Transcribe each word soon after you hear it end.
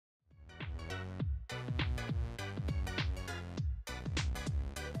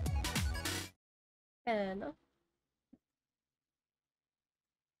Hello.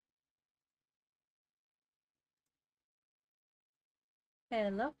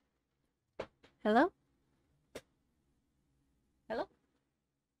 Hello. Hello. Hello.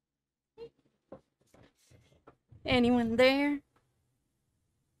 Anyone there?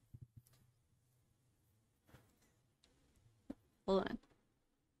 Hold on.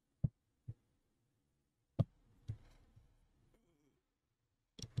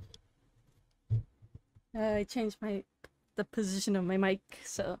 I changed the position of my mic,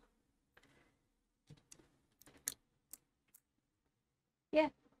 so yeah.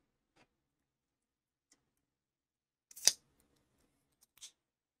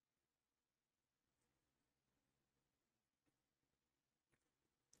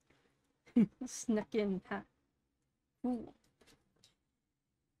 Snuck in, huh? Ooh.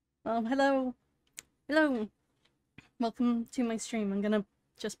 Hello. Hello. Welcome to my stream. I'm gonna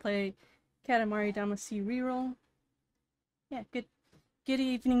just play Katamari Damacy Reroll. Yeah, good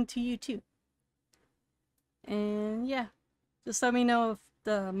evening to you too. And yeah, just let me know if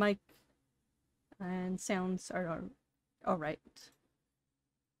the mic and sounds are alright.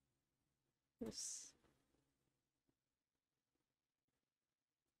 Yes.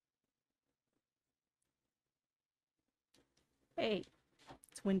 Hey,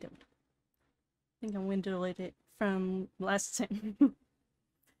 it's windowed. I think I windowed it from last time.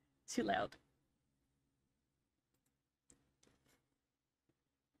 Too loud.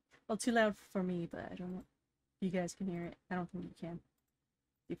 Well, too loud for me, but I don't know if you guys can hear it. I don't think you can.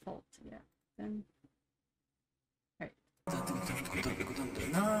 Default, yeah. Then. Alright.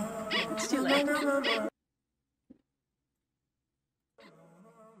 It's too loud.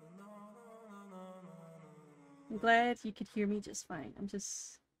 I'm glad you could hear me just fine. I'm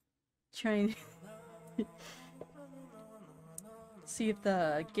just trying to see if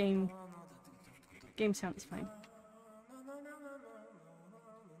the game sound is fine.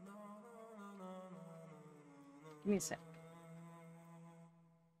 Give me a sec.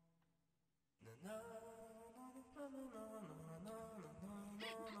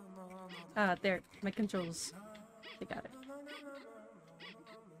 There. My controls. They got it.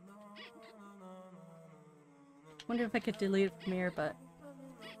 Wonder if I could delete it from here, but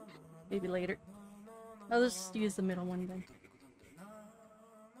maybe later. I'll just use the middle one then.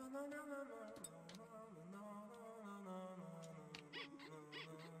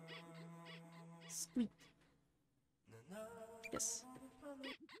 Sweet. Yes.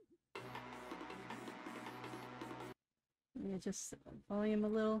 Let me adjust the volume a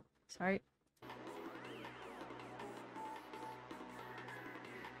little. Sorry.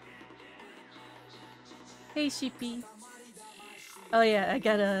 Hey, Sheepy. Oh yeah, I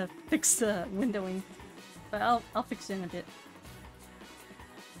gotta fix the windowing, but I'll fix it in a bit.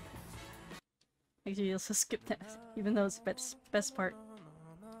 Actually, you'll also skip that, even though it's the best part.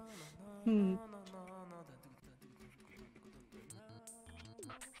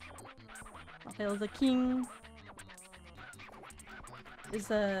 Hail the king. Is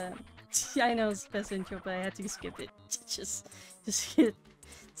I know it's the best intro, but I had to skip it. just hit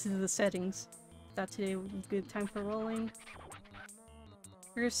to the settings. Thought today would be a good time for rolling.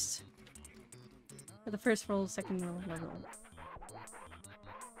 First, for the first roll, second roll, no roll.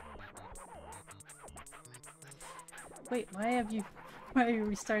 Wait, why are you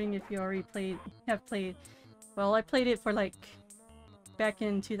restarting if you already have played? Well, I played it for like back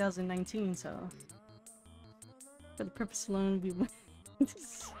in 2019, so for the purpose alone, we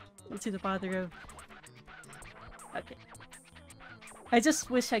went to the bother of. Okay. I just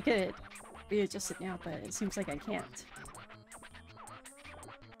wish I could readjust it now, but it seems like I can't.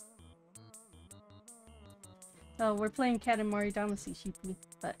 Oh, we're playing Katamari Damacy Sheepy,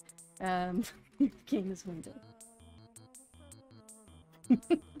 but game is windowed.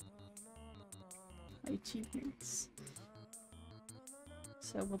 Achievements.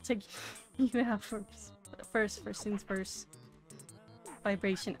 So we'll take you out first things first.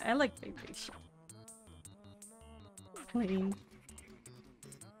 Vibration. I like vibration. Plain.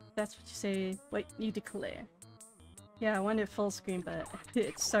 That's what you say. What you declare. Yeah, I wanted full screen, but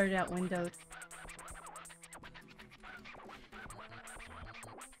it started out windowed.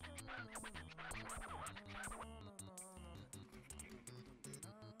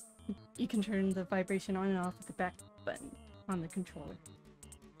 You can turn the vibration on and off with the back button on the controller.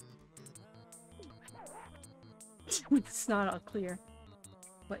 It's not all clear.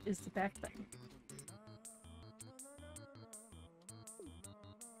 What is the back button?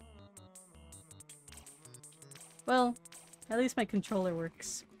 Well, at least my controller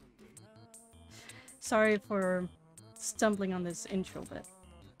works. Sorry for stumbling on this intro, but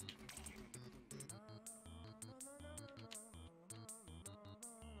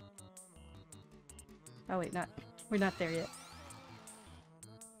Oh wait, we're not there yet.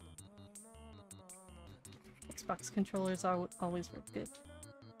 Xbox controllers always work good.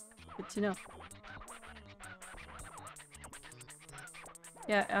 Good to know.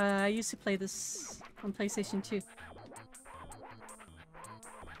 Yeah, I used to play this on PlayStation 2.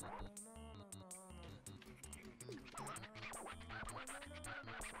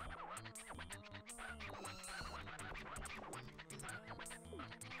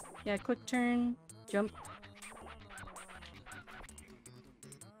 Yeah, quick turn, jump.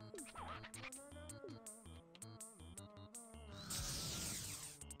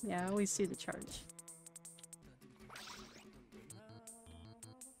 Yeah, I always see the charge.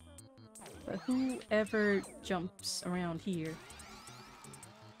 But whoever jumps around here?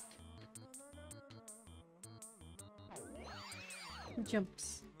 Who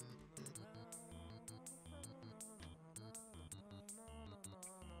jumps?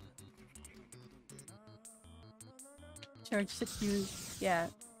 Charge to Q. Yeah,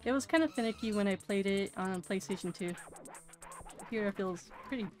 it was kind of finicky when I played it on PlayStation 2. Here it feels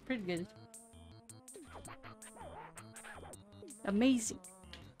pretty good. Amazing.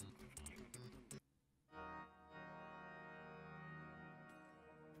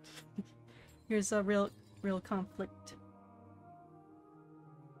 Here's a real conflict.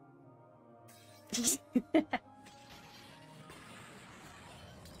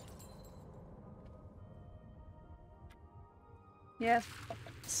 Yeah,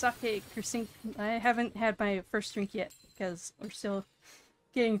 sake or sink. I haven't had my first drink yet because we're still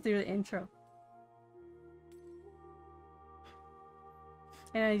getting through the intro.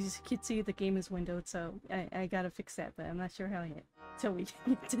 And I just can see the game is windowed, so I gotta fix that, but I'm not sure how yet. Till we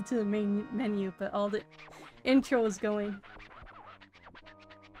get to the main menu, but all the intro is going.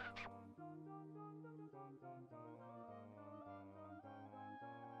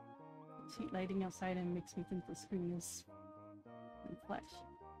 Sheet lighting outside and makes me think the screen is in flash.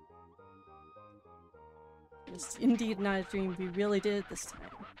 It's indeed not a dream. We really did it this time.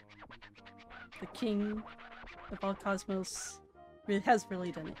 The king of all cosmos has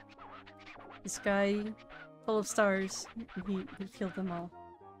really done it. The sky full of stars. He killed them all.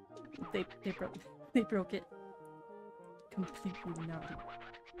 They broke it. Completely naughty.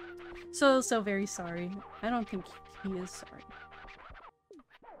 So very sorry. I don't think he is sorry.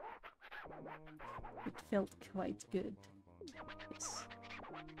 It felt quite good. Yes.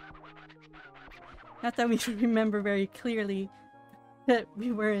 Not that we remember very clearly that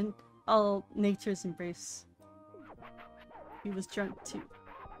we were in all nature's embrace. He was drunk too.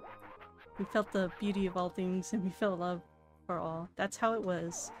 We felt the beauty of all things and we felt love for all. That's how it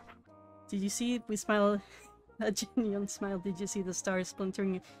was. Did you see? We smiled a genuine smile. Did you see the stars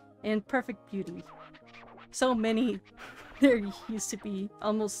splintering in perfect beauty? So many there used to be,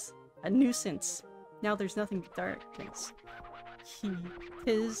 almost a nuisance. Now there's nothing but darkness.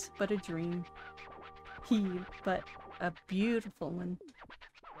 His but a dream. He but a beautiful one.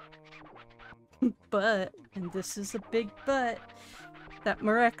 But, and this is a big but, that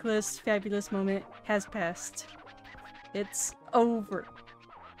miraculous, fabulous moment has passed. It's over.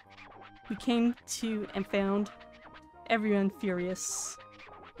 We came to and found everyone furious.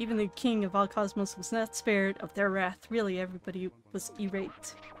 Even the king of all cosmos was not spared of their wrath. Really, everybody was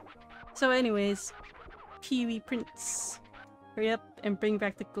irate. So anyways, Pee-wee Prince, hurry up and bring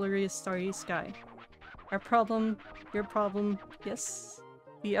back the glorious starry sky. Our problem, your problem, yes.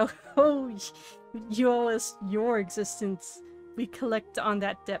 We you owe us your existence. We collect on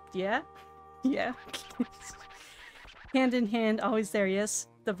that debt, yeah? Yeah. Hand in hand, always there, yes?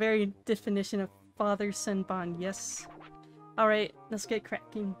 The very definition of father-son bond, yes? Alright, let's get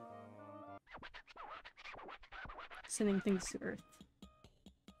cracking. Sending things to Earth.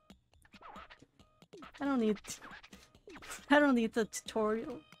 I don't need the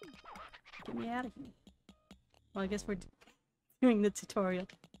tutorial. Get me out of here. Well, I guess we're doing the tutorial.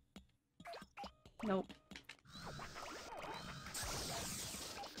 Nope.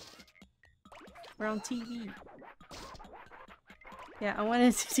 We're on TV. Yeah, I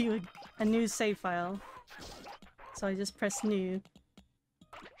wanted to do a new save file. So I just pressed new.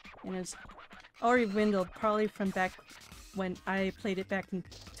 And it's already windowed, probably from back when I played it back in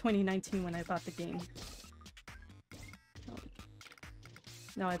 2019 when I bought the game.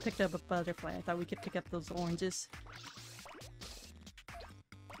 No, I picked up a butterfly. I thought we could pick up those oranges.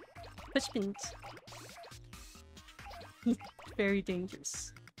 Push pins. Very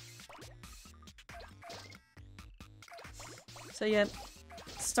dangerous. So yeah,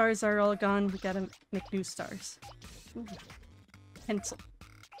 stars are all gone. We gotta make new stars. Ooh. Pencil.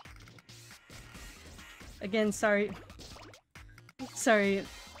 Again, sorry. Sorry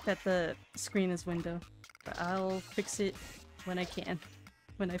that the screen is window. But I'll fix it when I can,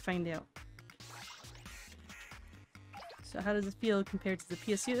 when I find out. So how does it feel compared to the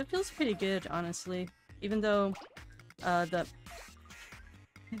PSU? It feels pretty good, honestly. Even though the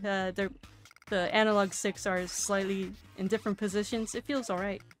analog sticks are slightly in different positions, it feels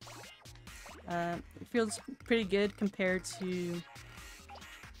alright. It feels pretty good compared to...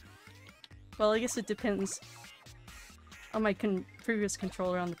 Well, I guess it depends on my previous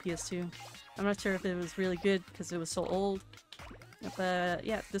controller on the PS2. I'm not sure if it was really good because it was so old. But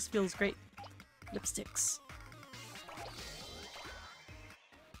yeah, this feels great. Lipsticks.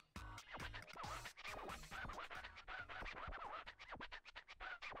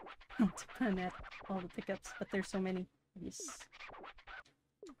 To pun at all the pickups, but there's so many. Yes.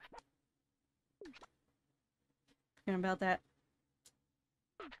 Forgetting about that.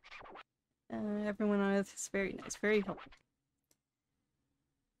 Everyone on Earth is very nice, very helpful.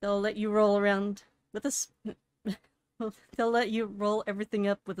 They'll let you roll around with a they'll let you roll everything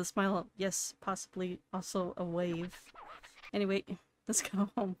up with a smile. Yes, possibly also a wave. Anyway, let's go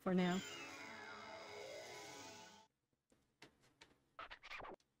home for now.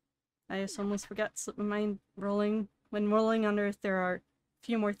 I just almost forgot to slip my mind rolling. When rolling on Earth, there are a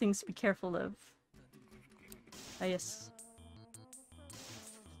few more things to be careful of. Ah, yes.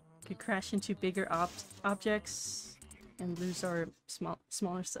 Could crash into bigger objects and lose our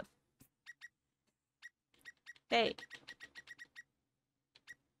smaller stuff. Hey!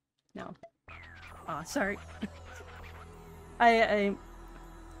 No. Aw, sorry. I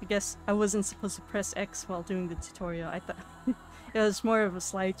guess I wasn't supposed to press X while doing the tutorial. I thought it was more of a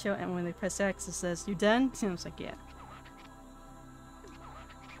slideshow, and when they press X it says, "You done?" And I was like, yeah.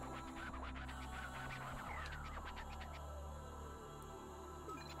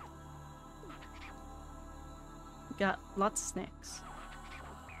 Got lots of snacks.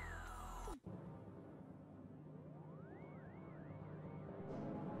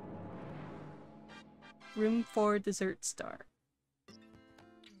 Room for dessert star.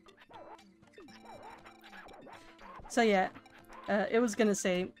 So yeah, it was gonna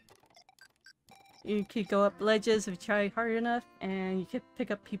say you could go up ledges if you try hard enough, and you could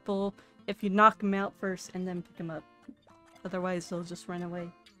pick up people if you knock them out first and then pick them up. Otherwise, they'll just run away.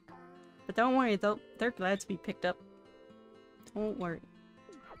 But don't worry, they're glad to be picked up. Don't worry.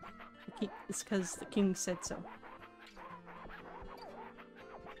 It's because the king said so.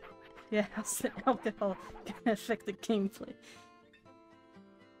 Yeah, how's the alcohol gonna affect the gameplay?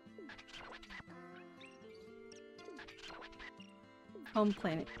 Home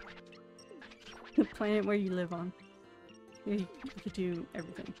planet. The planet where you live on. You could do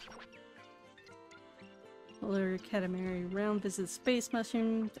everything. Polar Katamari round visit space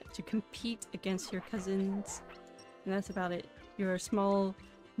mushroom to compete against your cousins. And that's about it. You're small.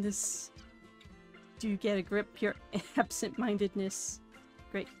 This... Do you get a grip? Your absent-mindedness.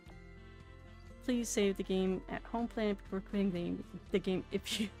 Great. Please save the game at home planet before quitting the game.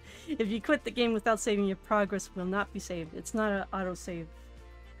 If you quit the game without saving, your progress will not be saved. It's not an autosave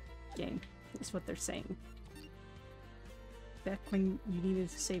game. Is what they're saying. Back when you needed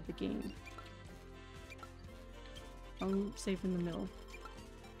to save the game. I'll save in the middle.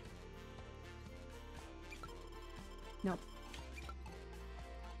 Nope.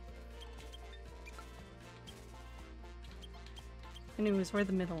 Anyways, we're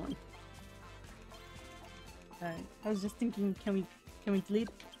the middle one. I was just thinking, can we delete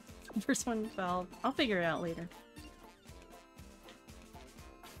the first one? Well, I'll figure it out later.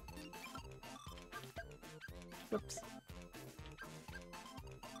 Whoops.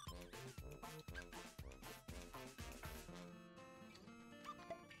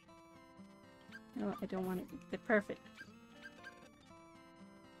 No, I don't want it. They're perfect.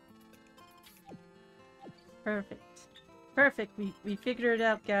 Perfect. Perfect. We figured it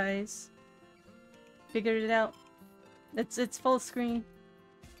out, guys. Figured it out. It's full screen.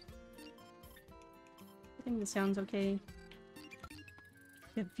 I think this sounds okay.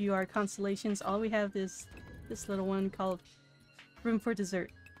 We can view our constellations. All we have is this little one called Room for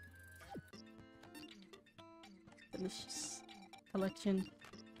Dessert. Delicious collection.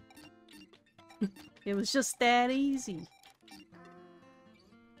 It was just that easy.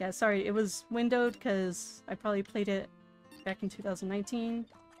 Yeah, sorry, it was windowed because I probably played it back in 2019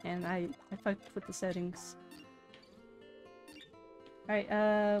 and I fucked with the settings. Alright,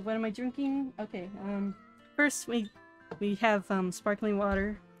 what am I drinking? Okay, first we have sparkling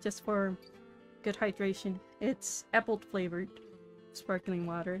water just for good hydration. It's apple flavored sparkling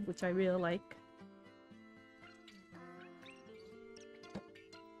water, which I really like.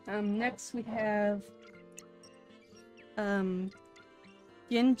 Next we have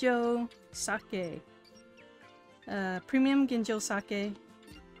Genjo Sake. Premium Ginjo Sake.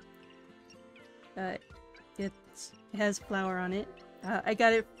 It has flour on it. I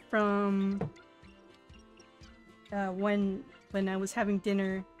got it from when I was having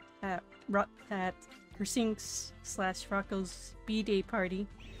dinner at Kersink's / Rocco's B-Day party,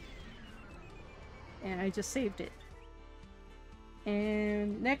 and I just saved it.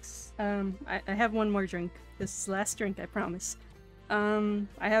 And next, I have one more drink. This is the last drink, I promise. I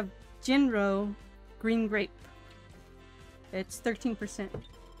have Jinro Green Grape. It's 13%.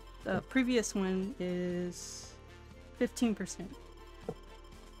 The previous one is 15%.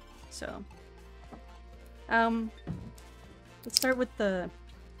 So, let's start with the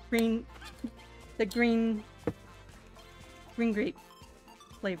green grape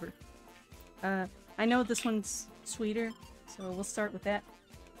flavor. I know this one's sweeter, so we'll start with that.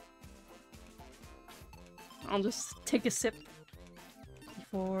 I'll just take a sip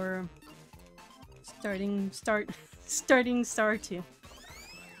before starting Star 2.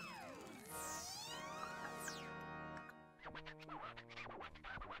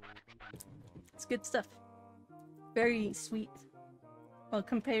 It's good stuff. Very sweet. Well,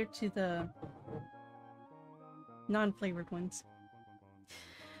 compared to the non-flavored ones.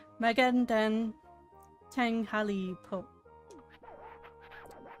 Magandang Tanghali Po.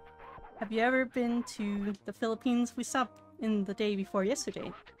 Have you ever been to the Philippines? We stopped in the day before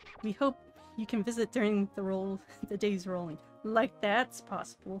yesterday. We hope you can visit during the days rolling. Like that's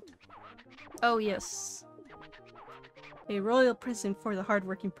possible. Oh yes. A royal present for the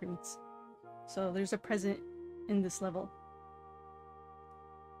hardworking prince. So there's a present in this level.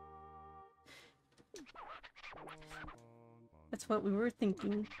 That's what we were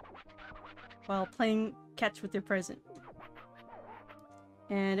thinking while playing catch with your present.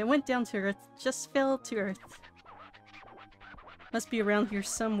 And it went down to earth, just fell to earth. Must be around here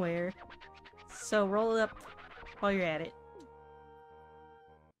somewhere. So roll it up while you're at it.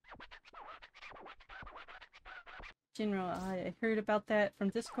 General, I heard about that from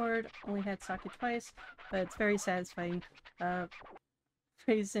Discord. Only had sake twice, but it's very satisfying.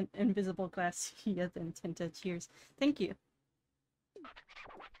 Praise an invisible glass. Yeah, then Tenta. Cheers. Thank you.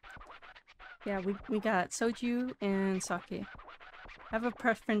 Yeah, we got soju and sake. I have a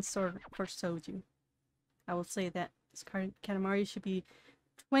preference for soju. I will say that this Katamari should be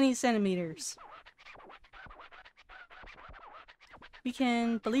 20 centimeters. We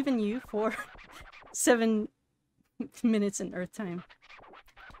can believe in you for 7 minutes in Earth time.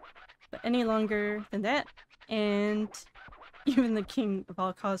 But any longer than that, and even the king of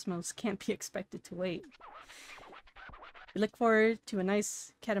all cosmos can't be expected to wait. We look forward to a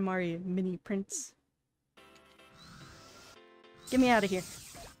nice Katamari mini prince. Get me out of here.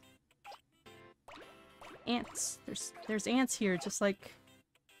 Ants. There's ants here, just like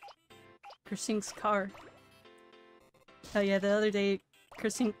Kersink's car. Oh yeah, the other day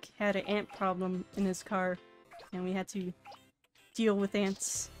Kersink had an ant problem in his car, and we had to deal with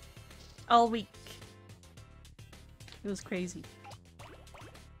ants all week. It was crazy.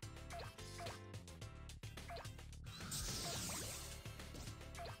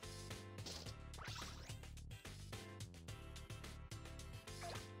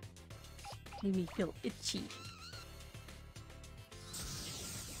 Made me feel itchy.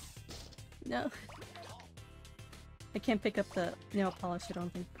 No. I can't pick up the nail polish, I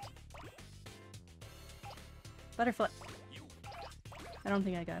don't think. Butterfly. I don't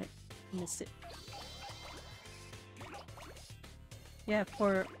think I got it. I missed it. Yeah,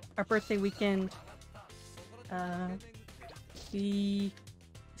 for our birthday weekend, we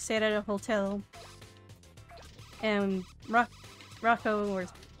stayed at a hotel, and Rocco, or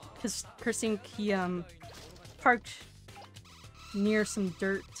his Kersink, he parked near some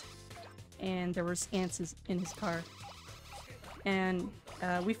dirt, and there was ants in his car. And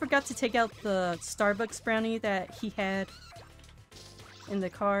we forgot to take out the Starbucks brownie that he had in the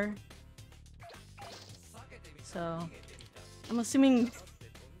car. So I'm assuming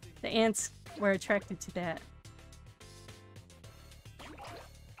the ants were attracted to that.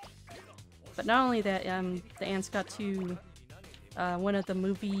 But not only that, the ants got to one of the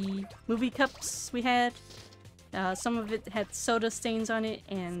movie cups we had. Some of it had soda stains on it,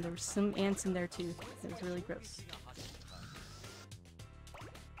 and there were some ants in there too. It was really gross.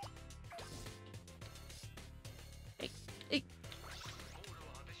 Hey, hey.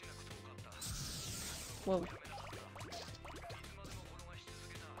 Whoa.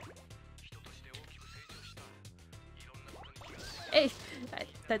 Hey!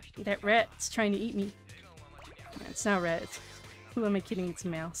 That rat's trying to eat me. It's not a rat. Who am I kidding? It's a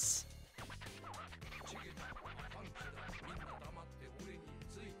mouse.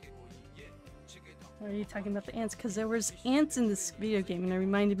 Why are you talking about the ants? Because there was ants in this video game and it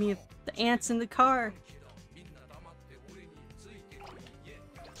reminded me of the ants in the car.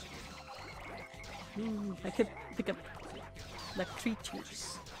 Ooh, I could pick up the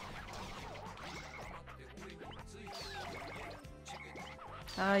creatures.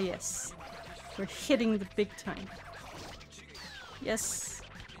 Ah yes, we're hitting the big time. Yes,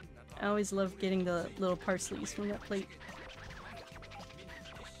 I always love getting the little parsleys from that plate.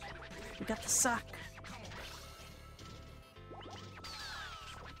 We got the sock.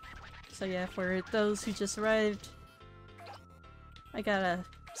 So yeah, for those who just arrived, I got a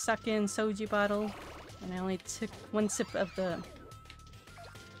sake and soju bottle, and I only took one sip of the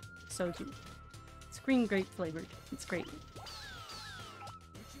soju. It's green grape flavored. It's great.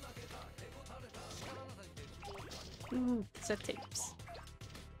 Ooh, cassette tapes.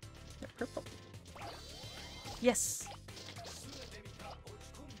 They're purple. Yes!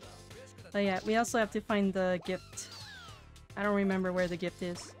 Oh yeah, we also have to find the gift. I don't remember where the gift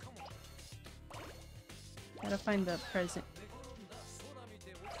is. Gotta find the present.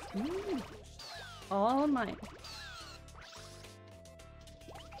 Ooh, all mine.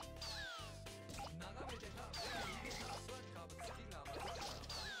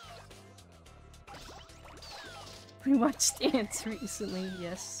 We watched Ants recently,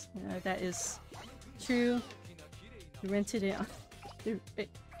 yes. That is true. We rented it on... It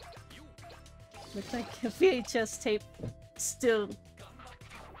looked like a VHS tape. Still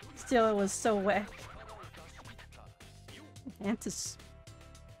it was so whack. Ants.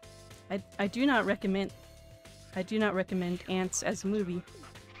 I do not recommend Ants as a movie.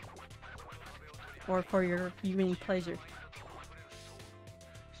 Or for your viewing pleasure.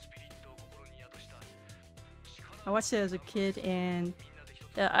 I watched it as a kid and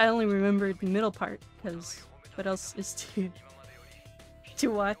I only remembered the middle part because what else is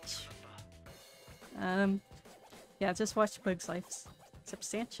to watch? Yeah, just watch Bug's Life.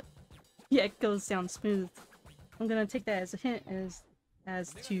 Substantial. Yeah, it goes down smooth. I'm gonna take that as a hint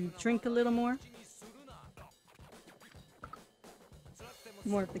as to drink a little more.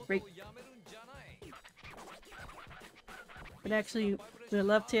 More of the grape. But actually, we'd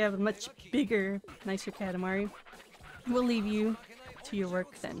love to have a much bigger, nicer Katamari. We'll leave you to your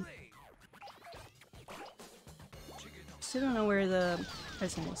work then. Still don't know where the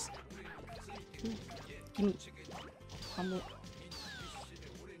present is. Ooh, gimme. Omelet.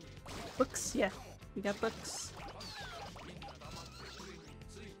 Books? Yeah, we got books.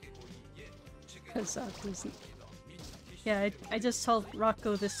 Cause yeah, I just told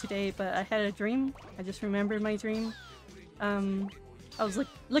Rocco this today, but I had a dream. I just remembered my dream. I was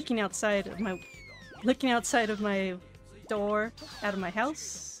looking outside of my door out of my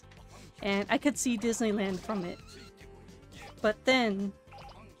house, and I could see Disneyland from it. But then,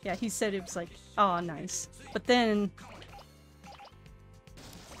 yeah, he said it was like, oh, nice. But then,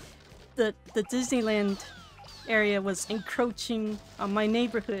 the Disneyland area was encroaching on my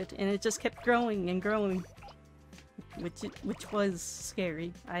neighborhood, and it just kept growing and growing, which was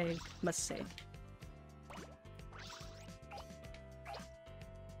scary, I must say.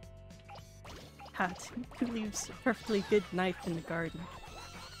 Who leaves a perfectly good knife in the garden?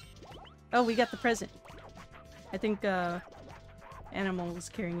 Oh, we got the present. I think Animal was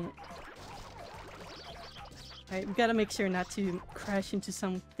carrying it. Alright, we gotta make sure not to crash into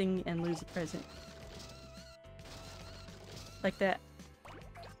something and lose a present. Like that.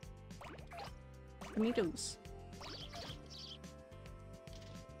 Tomatoes.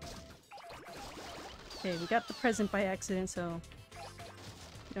 Okay, we got the present by accident, so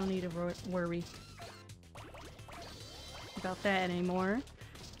we don't need to worry about that anymore.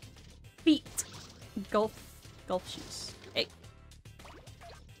 Feet! Golf shoes. Hey!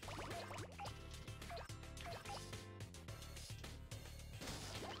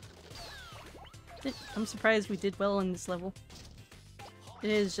 I'm surprised we did well on this level. It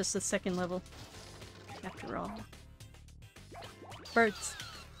is just the second level, after all. Birds!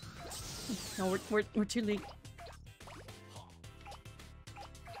 No, we're too late.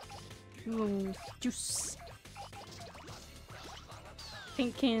 Ooh, juice.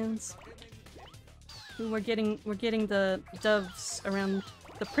 Paint cans. Ooh, we're getting the doves around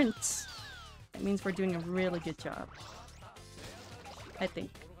the prints. That means we're doing a really good job. I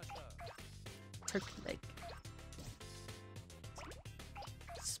think. Turkey leg.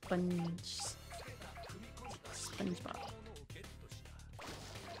 SpongeBob.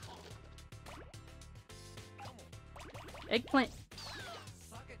 Eggplant.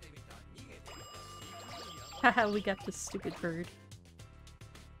 Haha, we got this stupid bird.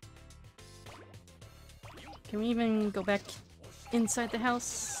 Can we even go back inside the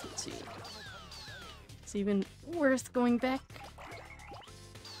house? Let's see. It's even worth going back.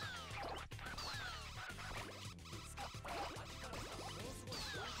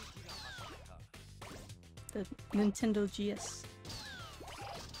 The Nintendo GS.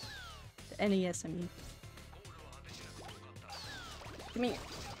 The NES, I mean. Come here.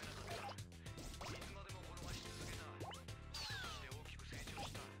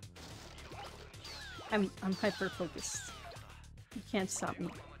 I'm hyper focused. You can't stop me.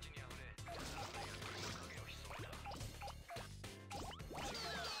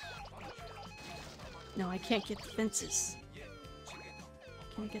 No, I can't get the fences.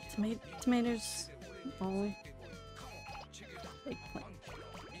 Can't get tomatoes. Oh. Eggplant.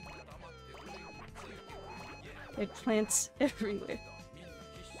 Eggplants everywhere.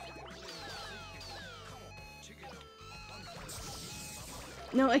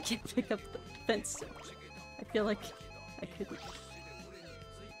 No, I can't pick up the fence. I feel like I couldn't.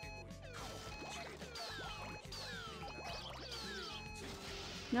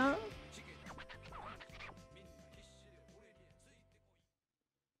 No.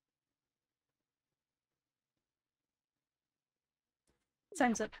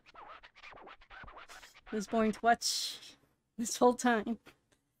 Time's up. It was boring to watch this whole time.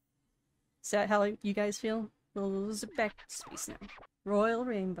 Is that how you guys feel? We'll zip back to space now. Royal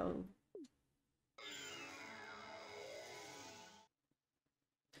Rainbow.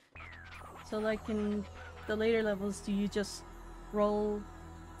 So like in the later levels, do you just roll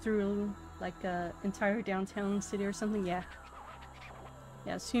through like a entire downtown city or something? Yeah.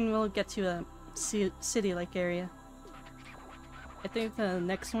 Yeah, soon we'll get to a city-like area. I think the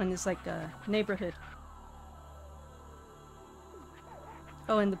next one is like a neighborhood.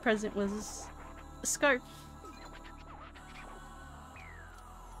 Oh, and the present was a scarf.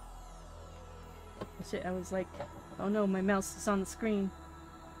 Shit, I was like, oh no, my mouse is on the screen.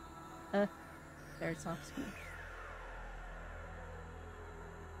 There, it's off screen.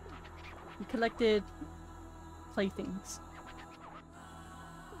 We collected playthings.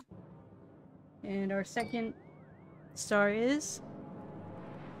 And our second star is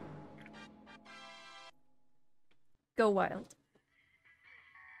Go Wild.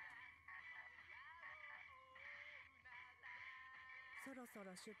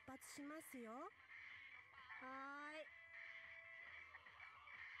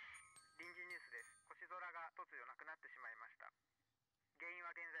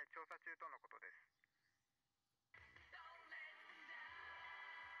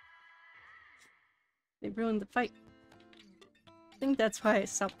 They ruined the fight. I think that's why I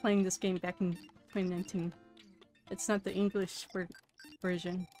stopped playing this game back in 2019. It's not the English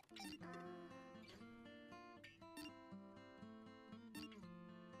version.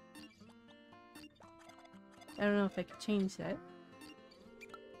 I don't know if I could change that.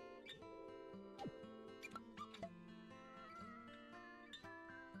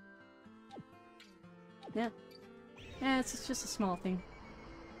 Yeah. Yeah, it's just a small thing.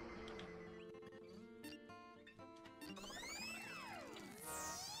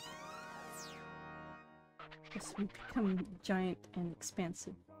 Guess we become giant and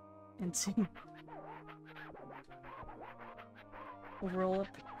expansive. And soon we'll roll up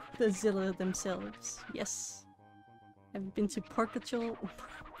the Zilla themselves. Yes. I've been to Portugal.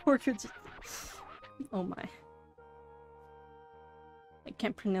 Oh my. I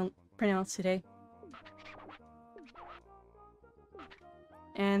can't pronounce today.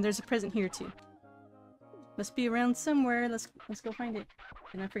 And there's a present here too. Must be around somewhere. Let's go find it.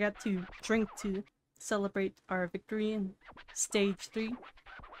 And I forgot to drink to celebrate our victory in stage 3.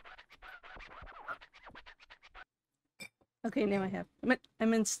 Okay, now I have.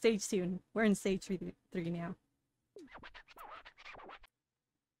 I'm in stage 2 and we're in stage 3 now.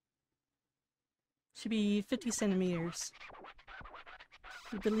 Should be 50 centimeters.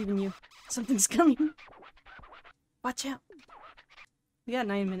 I believe in you. Something's coming. Watch out. We got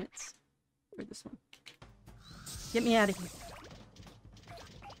 9 minutes for this one. Get me out of here.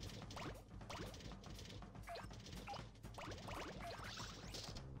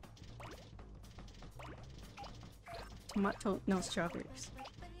 Tomato, no strawberries.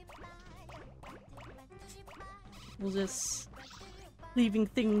 We'll just leaving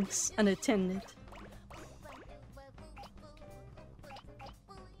things unattended.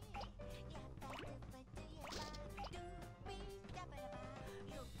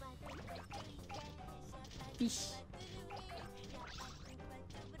 Fish.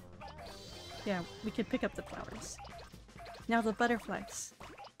 Yeah, we could pick up the flowers. Now the butterflies.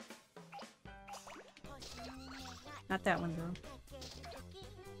 Not that one though.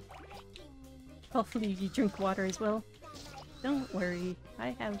 Hopefully you drink water as well. Don't worry,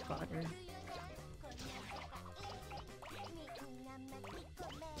 I have water.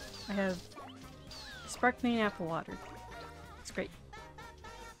 I have sparkling apple water. It's great.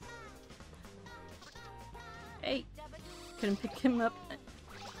 Hey! Couldn't pick him up.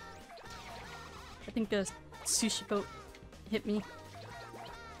 I think a sushi boat hit me.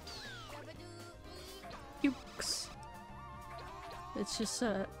 Pukes. It's just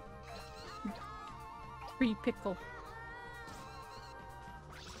a free pickle.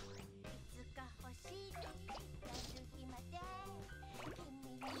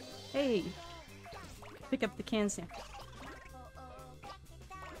 Hey! Pick up the cans now.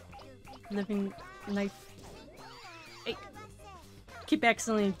 Living knife. Hey! Keep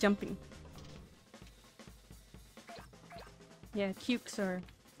accidentally jumping. Yeah, cukes are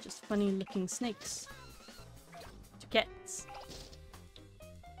just funny looking snakes. Cats.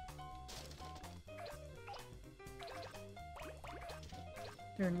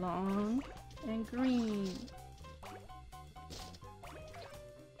 They're long and green.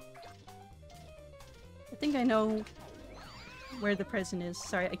 I think I know where the present is.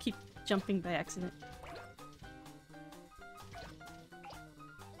 Sorry, I keep jumping by accident.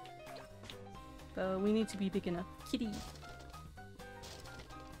 But we need to be big enough. Kitty!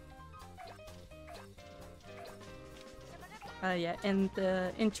 Yeah, and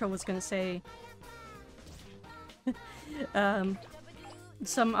the intro was gonna say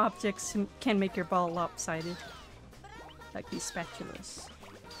some objects can make your ball lopsided. Like these spatulas.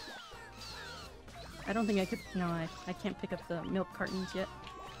 I don't think I could- no, I can't pick up the milk cartons yet.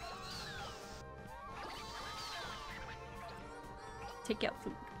 Take out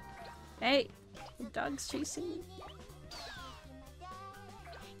food. Hey! The dog's chasing me.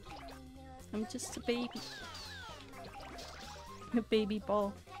 I'm just a baby. A baby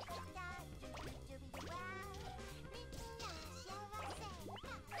ball.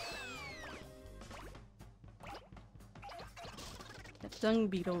 That dung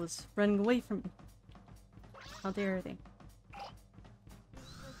beetle is running away from me. How dare they?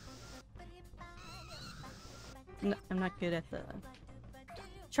 No, I'm not good at the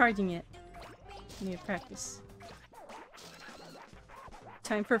charging it. I need to practice.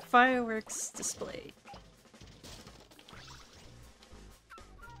 Time for fireworks display.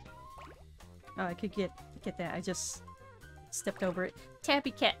 Oh, I could get that. I just stepped over it.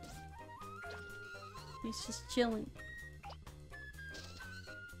 Tabby cat. He's just chilling.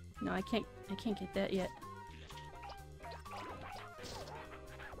 No, I can't get that yet.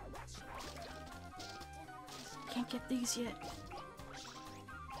 Can't get these yet.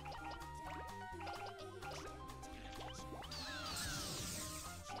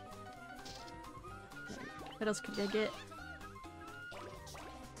 What else could I get?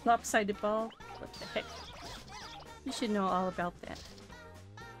 Lopsided ball? What the heck? You should know all about that.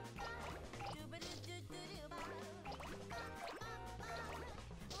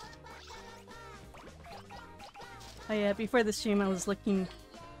 Oh yeah, before the stream I was looking,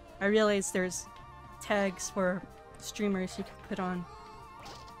 I realized there's tags for streamers you could put on.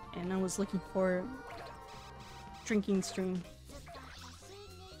 And I was looking for drinking stream.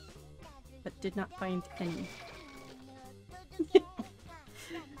 But did not find any.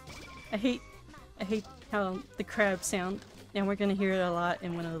 I hate how the crabs sound, and we're gonna hear it a lot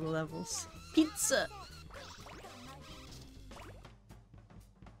in one of the levels. Pizza!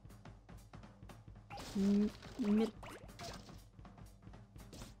 Milk.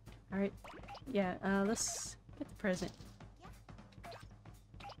 Alright, yeah, let's get the present.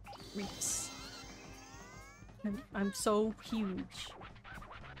 Reeks. I'm so huge.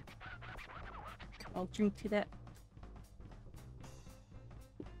 I'll drink to that.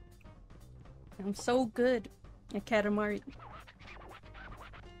 I'm so good at Katamari.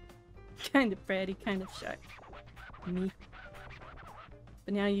 Kind of bratty, kind of shy. Me.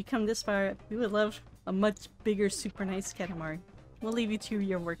 But now you come this far, we would love a much bigger, super nice Katamari. We'll leave you to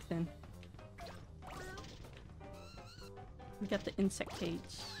your work then. We got the insect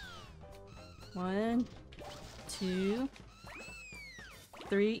cage. 1, 2,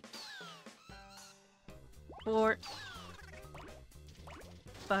 3, 4,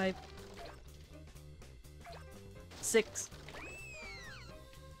 5, 6.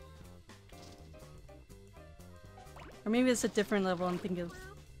 Or maybe it's a different level I'm thinking of.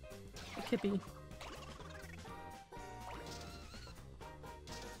 It could be.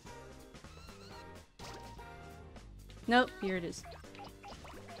 Nope, here it is.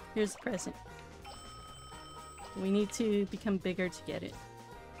 Here's the present. We need to become bigger to get it.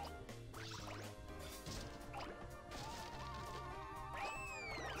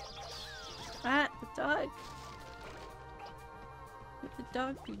 Ah, the dog! What the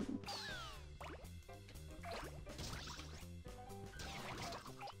dog doing?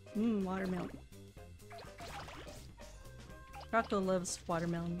 Watermelon. Rocco loves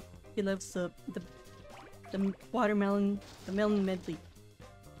watermelon. He loves the watermelon, the melon medley.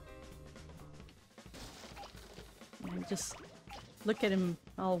 And just look at him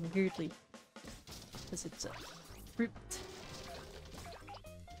all weirdly. Because it's a fruit.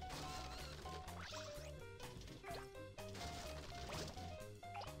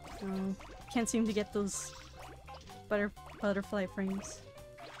 Can't seem to get those butterfly frames.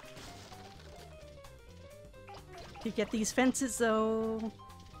 To get these fences though.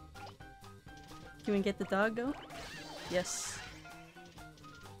 Can we get the dog though? Yes.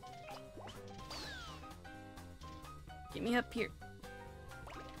 Get me up here.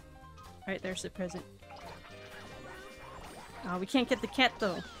 Alright, there's the present. Oh, we can't get the cat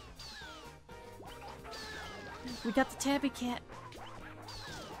though. We got the tabby cat.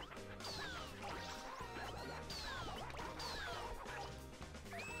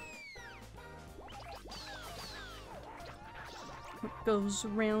 What goes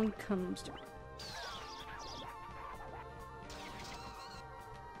around comes around.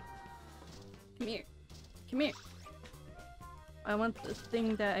 Come here. Come here. I want the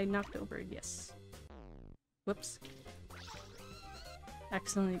thing that I knocked over, yes. Whoops.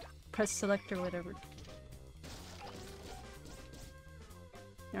 Accidentally pressed select or whatever.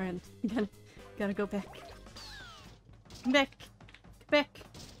 Alright, gotta go back. Come back! Come back!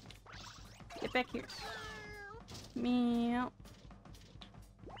 Get back here. Meow.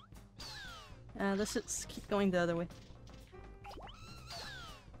 Let's just keep going the other way.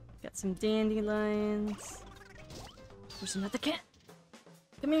 Got some dandelions. There's another cat!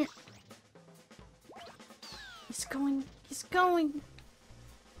 Come here! He's going! He's going!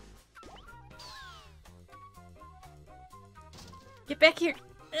 Get back here!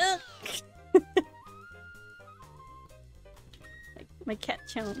 my cat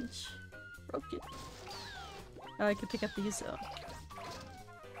challenge. Broken. Oh, I could pick up these though.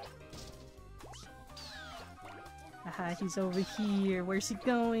 Aha, he's over here. Where's he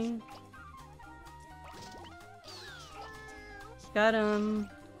going? Got him.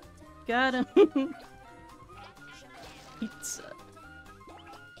 Got him. Pizza.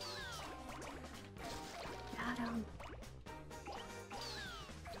 Got him.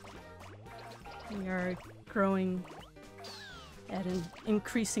 We are growing at an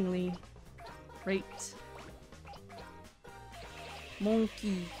increasingly rate.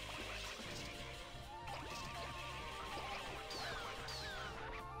 Monkey.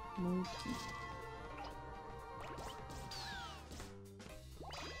 Monkey.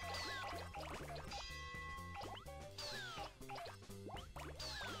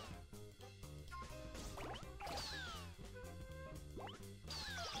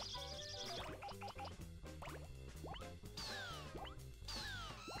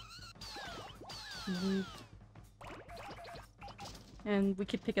 And we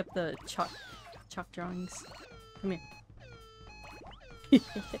could pick up the chalk drawings. Come here.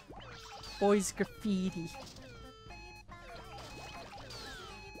 Boys graffiti.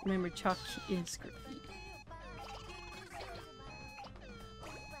 Remember, chalk is graffiti.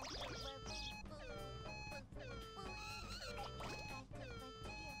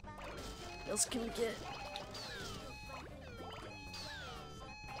 What else can we get?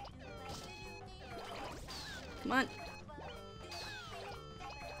 Come on.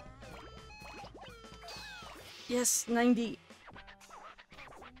 Yes, 90.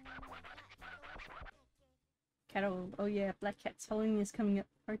 Cattle. Oh yeah, Black Cat's Halloween is coming up.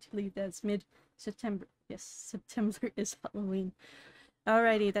 Hard to believe that's mid-September. Yes, September is Halloween.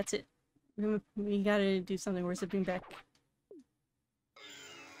 Alrighty, that's it. We gotta do something. We're zipping back.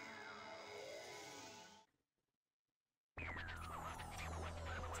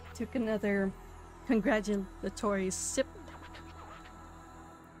 Took another congratulatory sip.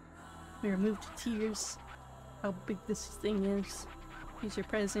 We removed tears. How big this thing is. Here's your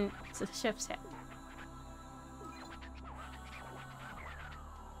present. It's a chef's hat.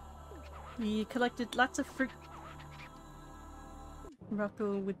 We collected lots of fruit.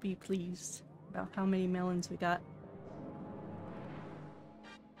 Rocco would be pleased about how many melons we got.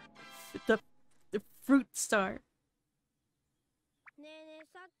 The fruit star. ねえねえ、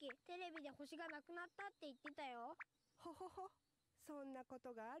さっきテレビで星がなくなったって言ってたよ。ほほほ、そんなこ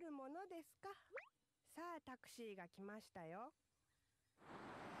とがあるものですか。さあ、タクシーが来ましたよ。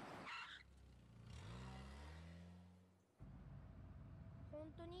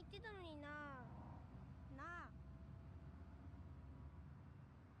本当に言ってたのにな。なあ。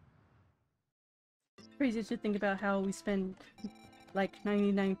Crazy to think about how we spend like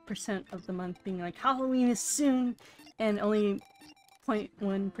 99% of the month being like Halloween is soon, and only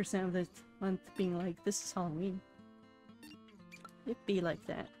 0.1% of the month being like, this is Halloween. It'd be like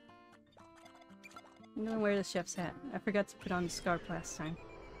that. I'm gonna wear the chef's hat. I forgot to put on the scarf last time.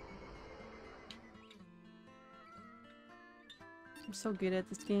 I'm so good at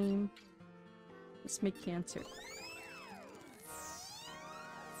this game. Let's make cancer.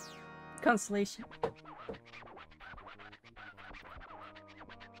 Constellation.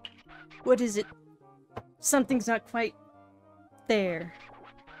 What is it? Something's not quite there.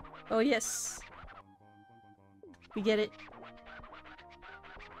 Oh yes. We get it.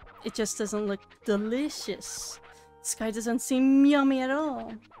 It just doesn't look delicious. The sky doesn't seem yummy at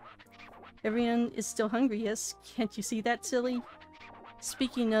all. Everyone is still hungry, yes? Can't you see that, silly?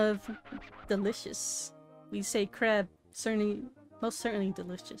 Speaking of delicious, we say crab. Certainly, most certainly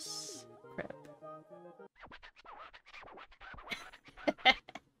delicious. Crab.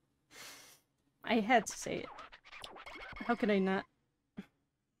 I had to say it. How could I not?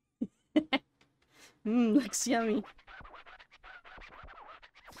 Looks yummy.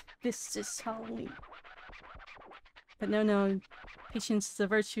 This is Halloween. But no, patience is a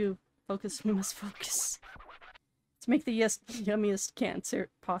virtue. Focus, we must focus. To make the yummiest cancer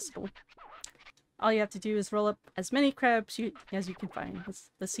possible. All you have to do is roll up as many crabs as you can find.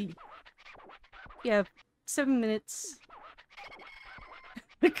 Let's see. You have 7 minutes.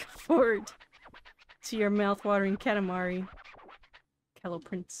 Look forward to your mouth-watering Katamari. Hello,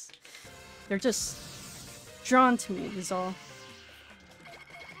 Prince. They're just drawn to me, is all.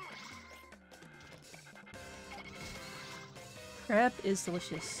 Crab is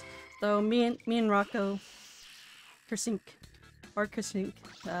delicious. Though me and Rocco, Kersink, or Kersink,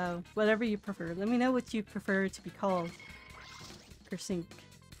 whatever you prefer. Let me know what you prefer to be called. Kersink.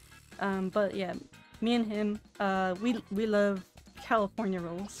 But yeah, me and him, we love California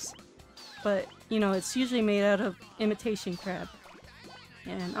rolls. But, you know, it's usually made out of imitation crab.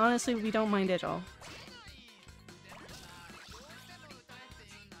 And honestly, we don't mind at all.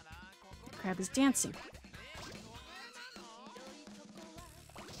 The crab is dancing.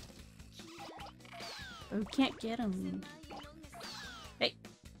 But we can't get him. Hey!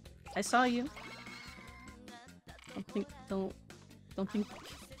 I saw you. Don't think.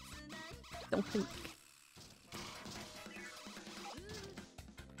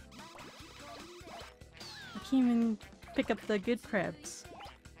 I can't even pick up the good crabs.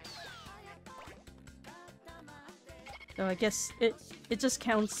 So I guess it just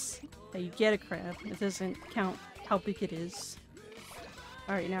counts that you get a crab. It doesn't count how big it is.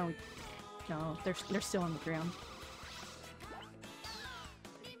 Alright, now no, they're still on the ground.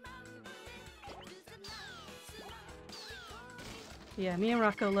 Yeah, me and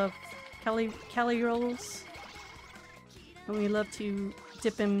Rocco love Cali rolls. And we love to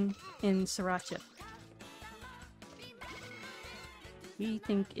dip them in sriracha. We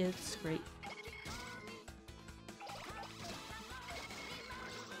think it's great.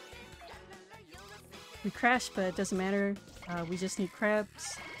 We crashed, but it doesn't matter. We just need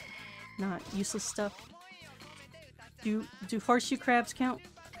crabs, not useless stuff. Do horseshoe crabs count?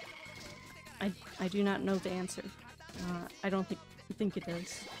 I do not know the answer. I don't think it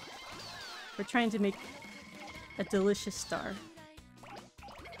does. We're trying to make a delicious star,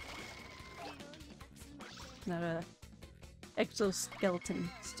 not a exoskeleton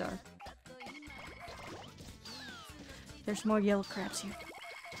star. There's more yellow crabs here.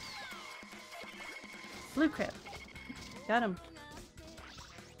 Blue crab. Got him.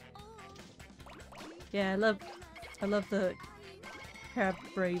 Yeah, I love the Crab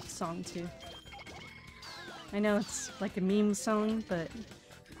Brave song too. I know it's like a meme song, but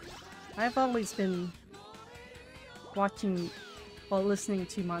I've always been watching while listening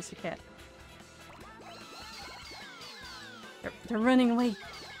to Monster Cat. They're running away.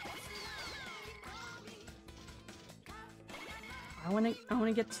 I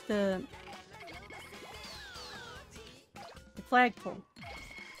wanna get to the flagpole.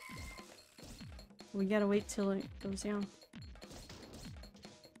 We gotta wait till it goes down.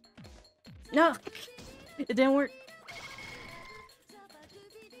 No! It didn't work.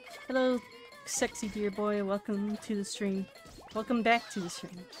 Hello, sexy dear boy. Welcome to the stream. Welcome back to the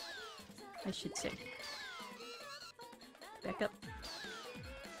stream, I should say. Back up.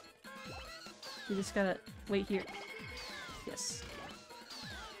 We just gotta wait here. Yes.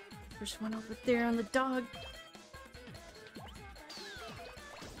 There's one over there on the dog.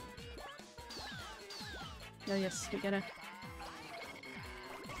 Oh yes, we gotta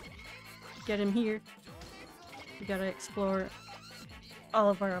get him here. We gotta explore all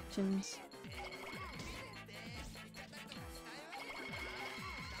of our options.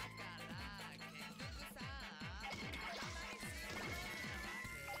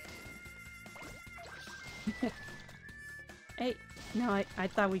 Hey, no, I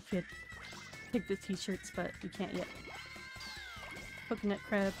thought we could pick the t-shirts, but we can't yet. Coconut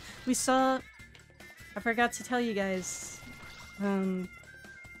crab. We saw... I forgot to tell you guys. Me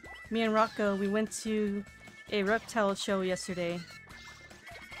and Rocco, we went to a reptile show yesterday.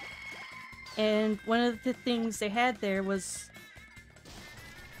 And one of the things they had there was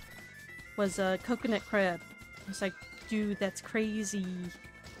a coconut crab. I was like, dude, that's crazy.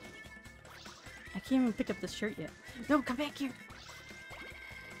 I can't even pick up this shirt yet. No, come back here!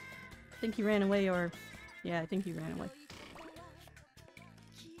 I think he ran away, or... Yeah, I think he ran away.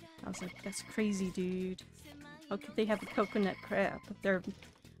 I was like, that's crazy, dude. How could they have a coconut crab? They're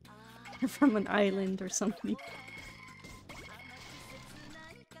from an island or something.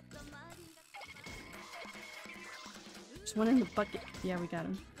 There's one in the bucket. Yeah, we got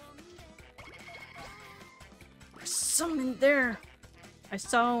him. There's some in there! I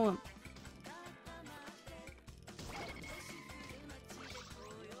saw him.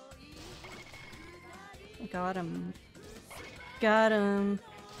 Got him. Got him.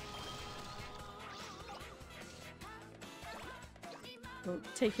 We'll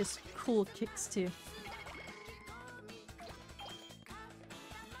take his cool kicks too.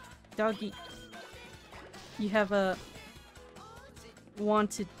 Doggy. You have a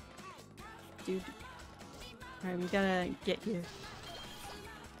wanted dude. Alright, we gotta get you.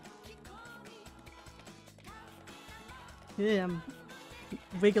 Yeah, I'm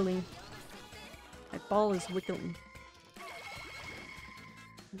wiggling. My ball is wiggling.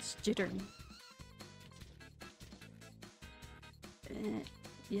 It's jittering.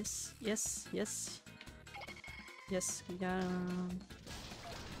 Yes, yes, yes. Yes, we got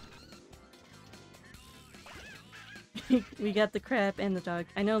we got the crab and the dog.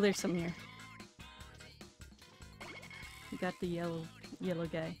 I know there's some here. We got the yellow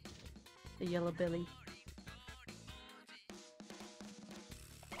guy. The yellow belly.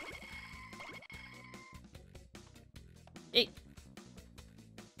 Hey!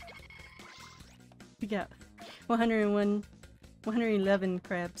 We got 111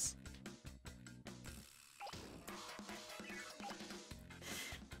 crabs.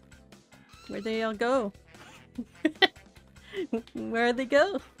 Where'd they all go? Where'd they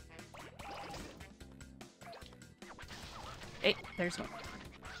go? Hey, there's one.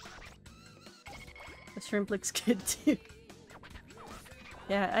 The shrimp looks good too.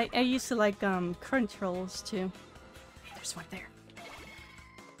 Yeah, I used to like crunch rolls too. There's one there.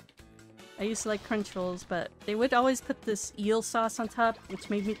 I used to like crunch rolls, but they would always put this eel sauce on top, which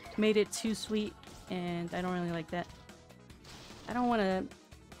made it too sweet, and I don't really like that. I don't want a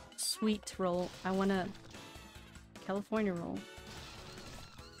sweet roll. I want a California roll.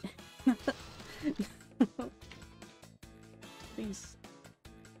 Please.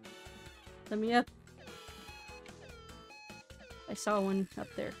 Let me up. I saw one up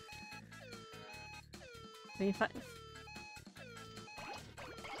there. 25.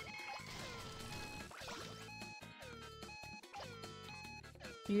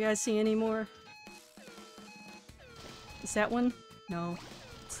 Do you guys see any more? Is that one? No.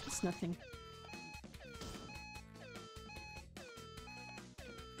 It's nothing.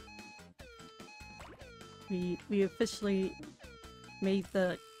 We officially made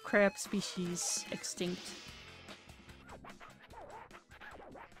the crab species extinct.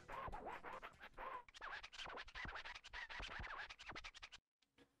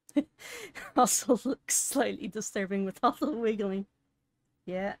 Also looks slightly disturbing with all the wiggling.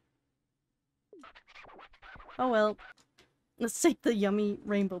 Yeah. Oh well. Let's take the yummy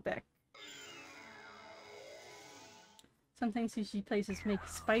rainbow back. Sometimes sushi places make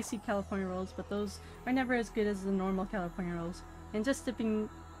spicy California rolls, but those are never as good as the normal California rolls. And just dipping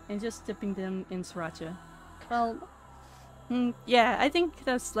them in sriracha. Well, yeah, I think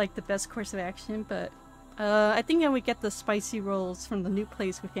that's like the best course of action, but I think I would get the spicy rolls from the new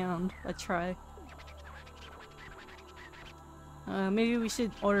place we found a try. Maybe we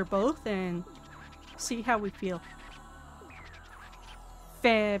should order both and see how we feel.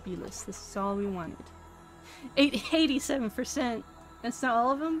 Fabulous. This is all we wanted. 87%. That's not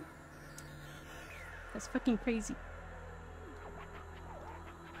all of them? That's fucking crazy.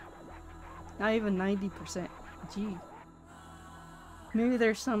 Not even 90%. Gee. Maybe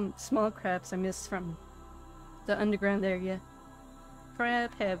there's some small crabs I missed from the underground area.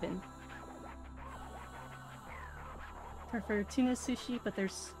 Crab heaven. Prefer tuna sushi, but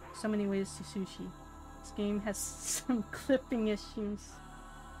there's so many ways to sushi. This game has some clipping issues.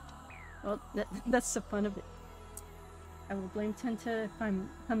 Well, that's the fun of it. I will blame Tenta if I'm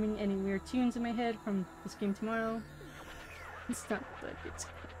humming any weird tunes in my head from this game tomorrow. It's not, but it's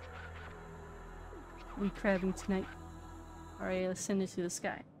we crabbing tonight? Alright, let's send it to the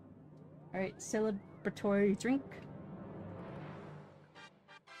sky. Alright, celebratory drink.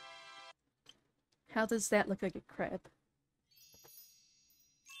 How does that look like a crab?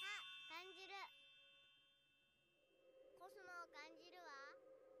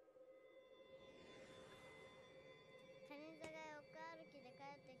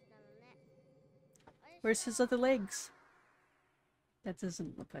 Where's his other legs? That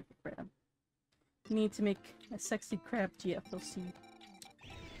doesn't look like a crab. We need to make a sexy crab GFOC.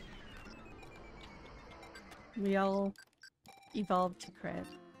 We all evolved to crab.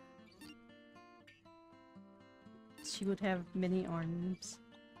 She would have many arms.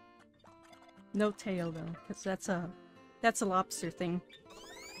 No tail though, because that's a lobster thing.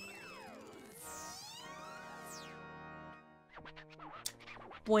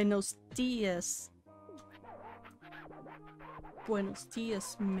 Buenos dias. Buenos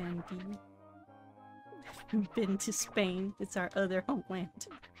dias, Mandy. Been to Spain. It's our other homeland.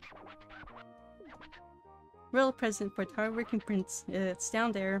 Real present for hardworking prince. It's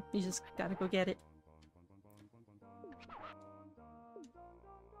down there. You just gotta go get it.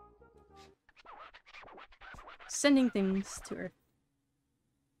 Sending things to Earth.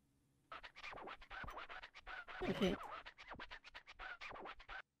 Okay.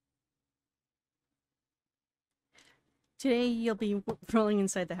 Today you'll be rolling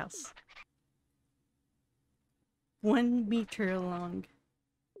inside the house. 1 meter long.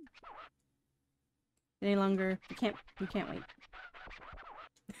 Any longer, we can't wait.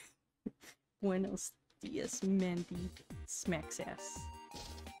 Buenos dias, Mandy. Smacks ass.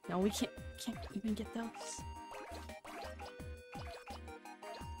 No, we can't even get those.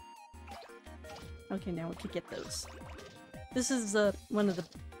 Okay, now we could get those. This is one of the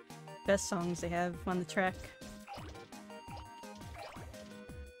best songs they have on the track.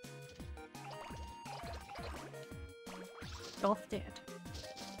 Golf Dad.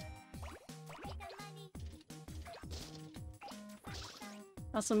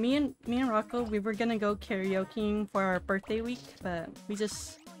 Also, me and Rocco, we were gonna go karaokeing for our birthday week, but we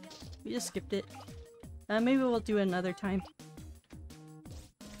just skipped it. Maybe we'll do it another time.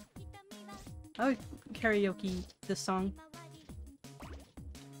 I would karaoke this song.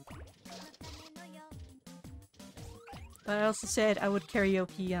 But I also said I would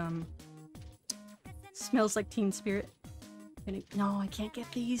karaoke Smells Like Teen Spirit. No, I can't get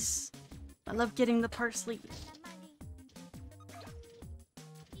these. I love getting the parsley.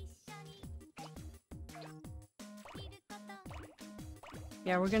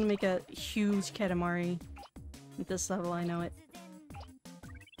 Yeah, we're gonna make a huge Katamari at this level, I know it.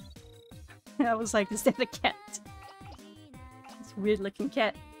 I was like, is that a cat? It's a weird looking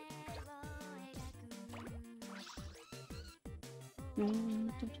cat.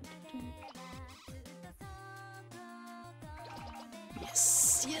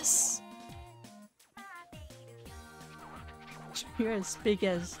 Yes, yes! You're as big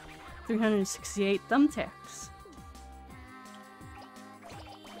as 368 thumbtacks.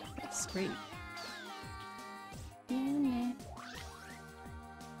 That's great.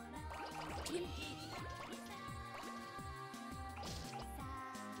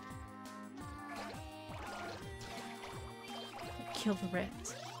 Kill the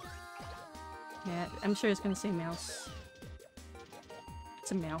rat. Yeah, I'm sure it's gonna say mouse.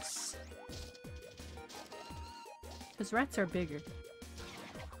 It's a mouse. Because rats are bigger.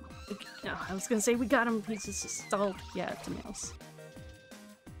 No, I was gonna say we got him, he's just stalled. Yeah, it's a mouse.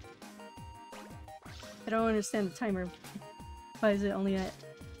 I don't understand the timer. Why is it only at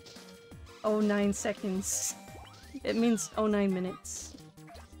 09 seconds? It means 09 minutes.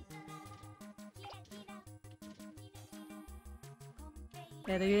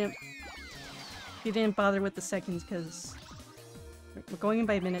 Yeah, they didn't bother with the seconds because we're going in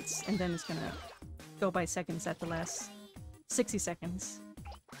by minutes and then it's gonna go by seconds at the last 60 seconds.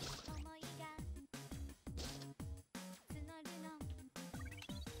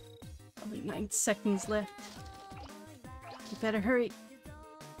 Only 9 seconds left. You better hurry.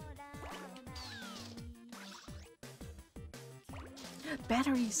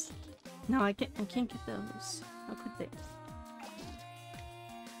 Batteries! No, I can't get those. How could they?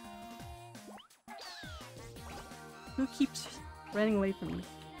 Who keeps running away from me?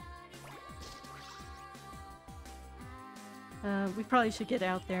 We probably should get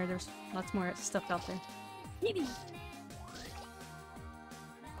out there. There's lots more stuff out there. Eevee!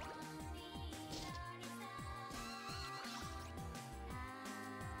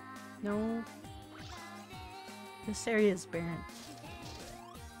 No. This area is barren.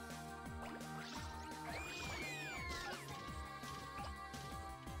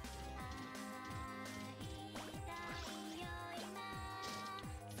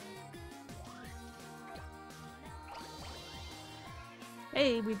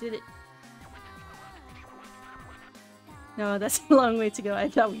 Hey, we did it. No, that's a long way to go. I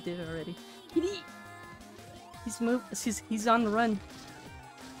thought we did it already. He's on the run.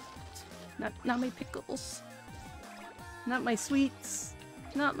 Not my pickles. Not my sweets.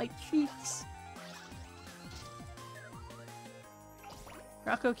 Not my treats.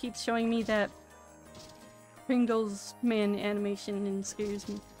 Rocco keeps showing me that Pringles man animation and scares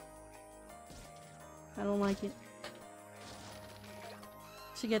me. I don't like it.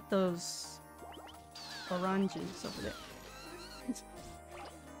 Should get those oranges over there.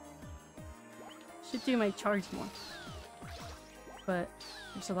 Should do my charge more. But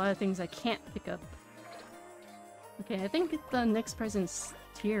there's a lot of things I can't pick up. Okay, I think the next present's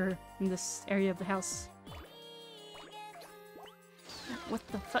here in this area of the house. What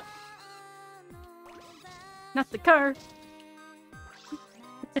the fuck? Not the car!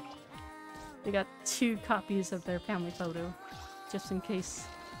 They got 2 copies of their family photo, just in case.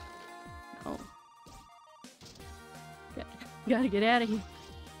 Oh. Gotta get out of here.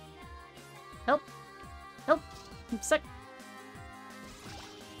 Help! Help! I'm stuck!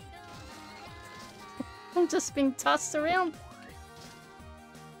 I'm just being tossed around!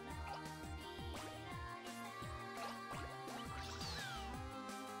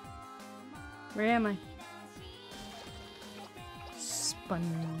 Where am I? Sponge.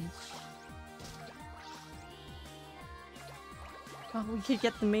 Oh, we could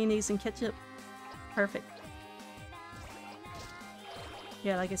get the mayonnaise and ketchup. Perfect.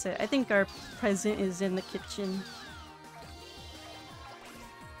 Yeah, like I said, I think our present is in the kitchen.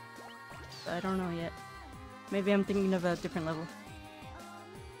 But I don't know yet. Maybe I'm thinking of a different level.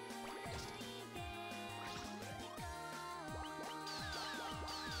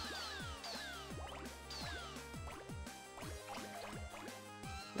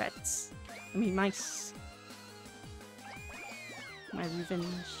 Rats. I mean mice. My revenge.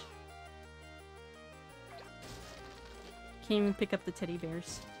 Can't even pick up the teddy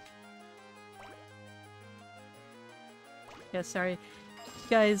bears. Yeah, sorry.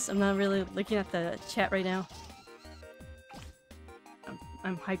 Guys, I'm not really looking at the chat right now.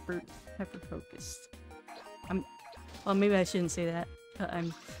 I'm hyper focused. Well, maybe I shouldn't say that, but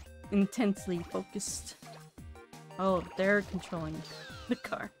I'm intensely focused. Oh, they're controlling the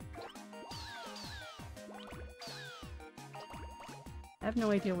car. I have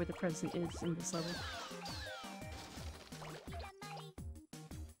no idea where the present is in this level.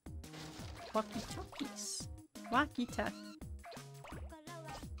 Walkie-talkies. Walkie-talkie.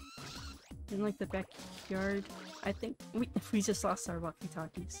 In like the backyard. I think we just lost our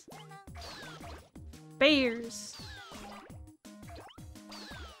walkie-talkies. Bears!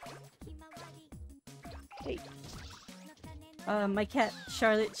 Hey. My cat,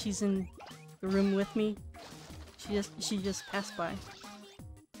 Charlotte, she's in the room with me. She just passed by.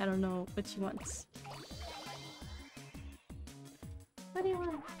 I don't know what she wants. What do you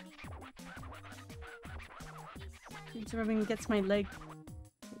want? She's rubbing against my leg.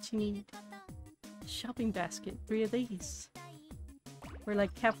 What you need? Shopping basket. 3 of these. We're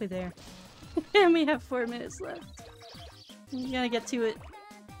like halfway there. And we have 4 minutes left. We gotta get to it.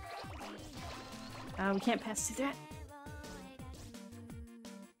 We can't pass through that.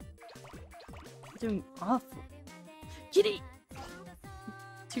 We're doing awful. Kitty!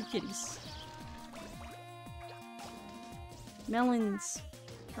 2 kitties. Melons.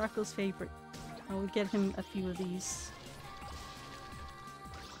 Rocco's favorite. I will get him a few of these.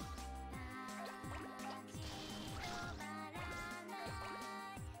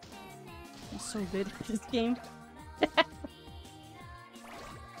 I'm so good at this game.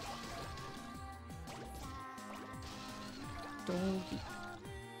 Doggy.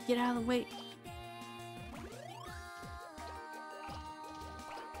 Get out of the way.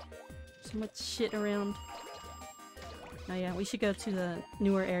 So much shit around. Oh yeah, we should go to the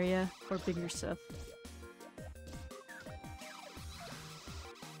newer area for bigger stuff.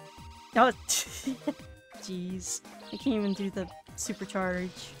 Oh, jeez. I can't even do the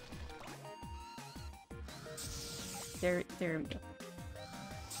supercharge. There we go.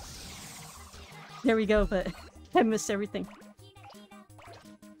 There we go, but I missed everything.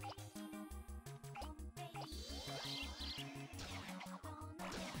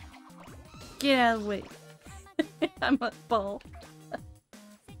 Get out of the way. I'm a ball.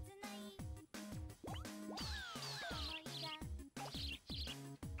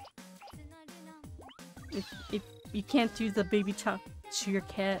 If you can't do the baby talk to your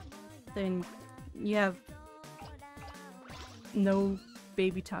cat, then you have no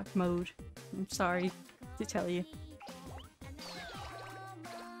baby talk mode. I'm sorry to tell you.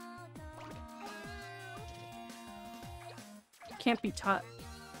 can't be taught.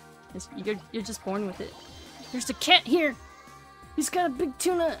 You're just born with it. There's a cat here! He's got a big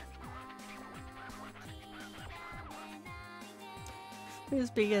tuna! As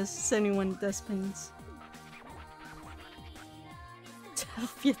big as 71 dustbins.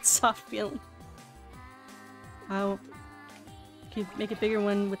 Tough yet soft feeling. I'll make a bigger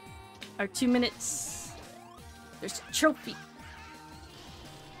one with our 2 minutes. There's a trophy.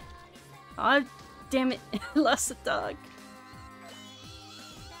 Aw, damn it. I lost the dog.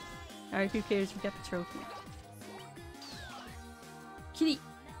 Alright, who cares? We got the trophy. Kitty!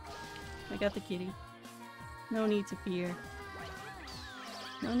 I got the kitty. No need to fear.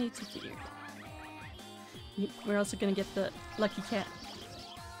 No need to fear. We're also gonna get the lucky cat.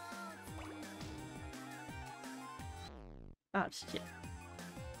 Oh shit.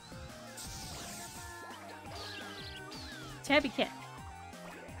 Tabby cat.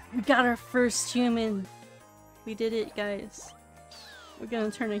 We got our first human. We did it, guys. We're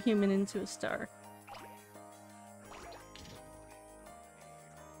gonna turn a human into a star.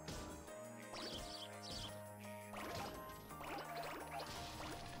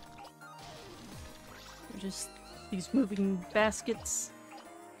 Just these moving baskets.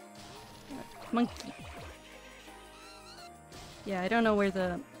 Monkey. Yeah, I don't know where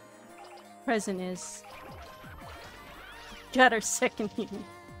the present is. Got our second human.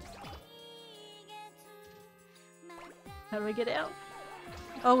 How do I get out?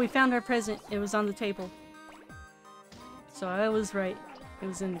 Oh, we found our present. It was on the table. So I was right. It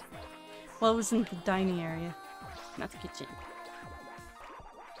was in... Well, it was in the dining area. Not the kitchen.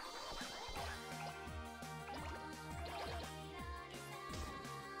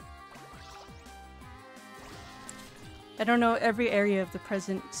 I don't know every area of the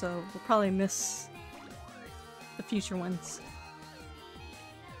present, so we'll probably miss the future ones.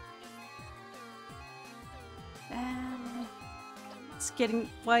 It's getting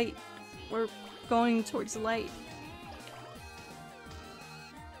white. We're going towards the light.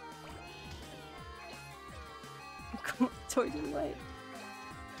 We're going towards the light.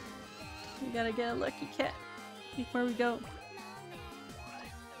 We gotta get a lucky cat before we go.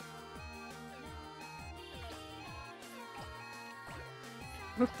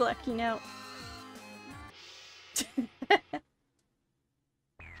 We're blacking out.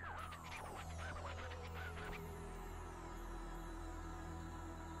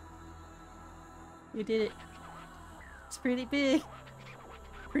 We did it. It's pretty big.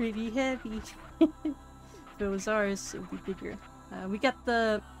 Pretty heavy. If it was ours, it would be bigger. We got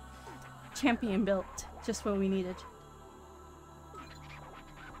the champion belt. Just what we needed.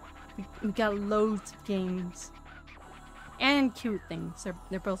 We got loads of games. And cute things.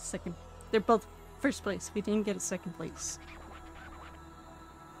 They're both second. They're both first place. We didn't get a second place.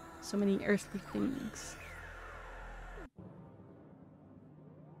 So many earthly things.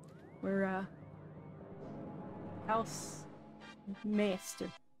 We're House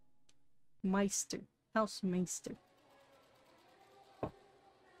Meister. House Meister.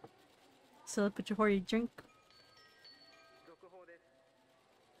 Celebratory drink.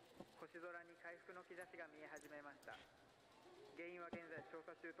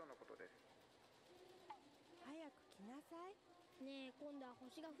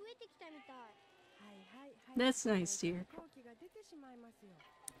 That's nice, dear.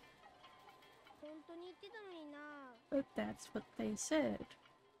 But that's what they said,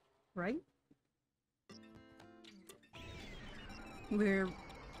 right? We're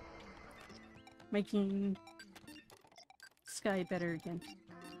making sky better again.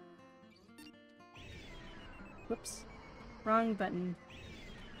 Whoops. Wrong button.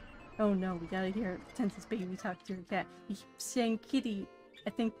 Oh no, we gotta hear Tenta's baby talk to her cat. He keeps saying, "Kitty,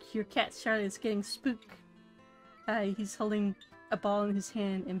 I think your cat Charlotte is getting spooked." He's holding a ball in his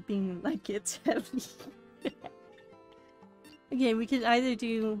hand and being like it's heavy. Okay, we could either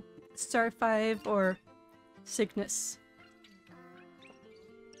do Star 5 or Sickness.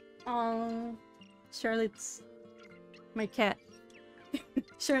 Charlotte's my cat.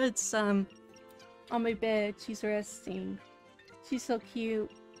 Charlotte's on my bed. She's resting. She's so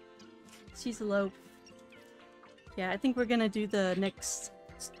cute. She's a loaf. Yeah, I think we're gonna do the next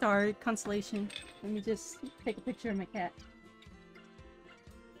star constellation. Let me just take a picture of my cat.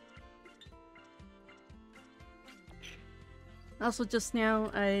 Also, just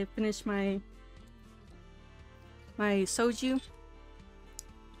now I finished my soju,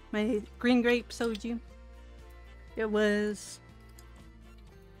 my green grape soju. It was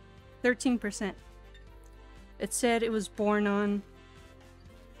 13%. It said it was born on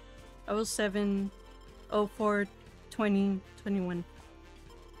 07/04/2021.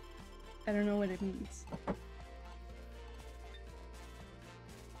 I don't know what it means.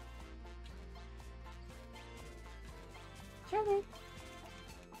 Charlotte.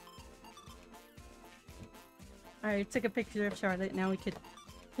 Alright, took a picture of Charlotte. Now we could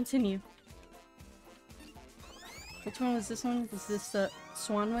continue. Which one was this one? Was this the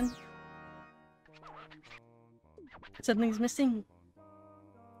swan one? Something's missing.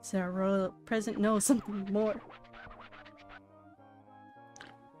 Is there a royal present? No, something more.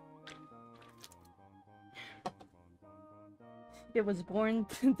 It was born.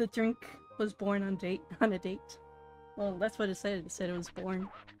 The drink was born on a date. Well, that's what it said. It said it was born.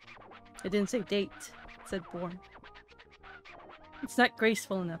 It didn't say date. It said born. It's not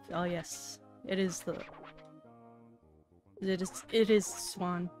graceful enough. Oh yes, it is the. It is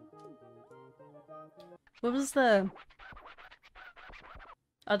swan. What was the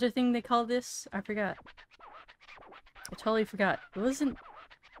other thing they call this? I forgot. I totally forgot. It wasn't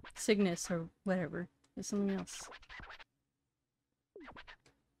Cygnus or whatever. It's something else.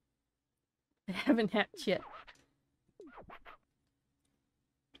 I haven't hatched yet.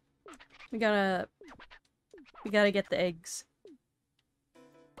 We gotta get the eggs.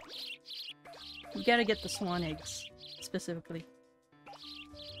 We gotta get the swan eggs, specifically.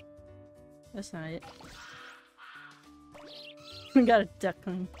 That's not it. We got a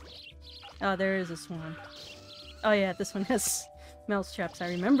duckling. Oh, there is a swan. Oh yeah, this one has mouse traps. I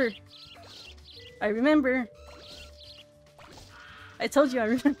remember. I remember. I told you I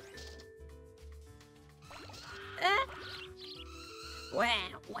remember. Wow,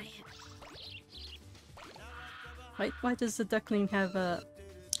 wow. Why does the duckling have a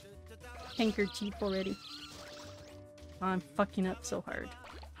handkerchief already? Oh, I'm fucking up so hard.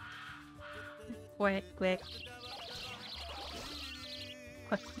 Quack, quack.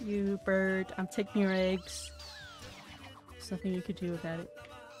 Fuck you, bird. I'm taking your eggs. There's nothing you could do about it.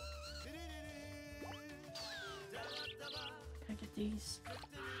 Can I get these?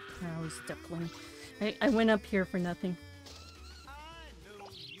 Oh, I was duckling. I went up here for nothing.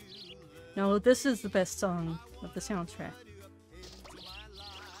 No, this is the best song of the soundtrack.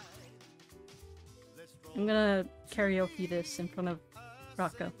 I'm gonna karaoke this in front of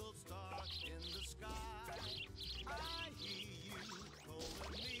Rocco.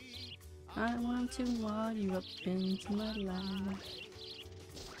 I want to wall you up into my life.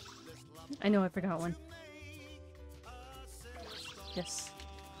 I know I forgot one. Yes.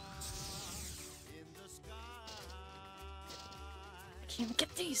 I can't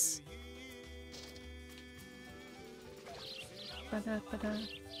get these! Ba-da, ba-da.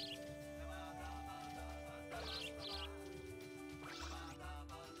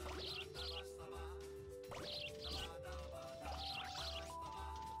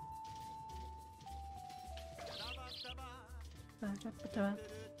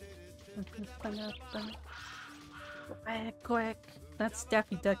 Quack, quack. That's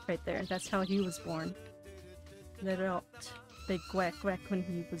Daffy Duck right there. That's how he was born. Let out big quack quack when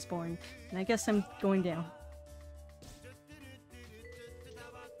he was born. And I guess I'm going down.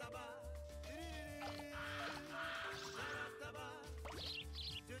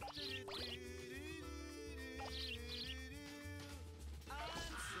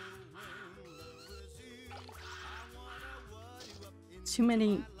 Too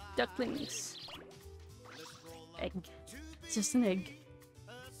many ducklings. Egg. It's just an egg.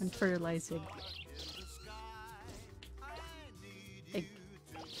 Unfertilized egg. Egg.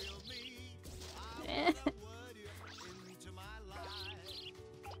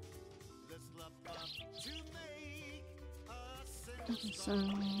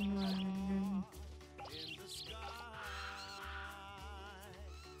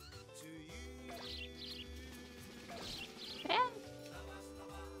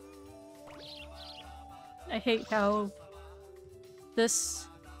 I hate how this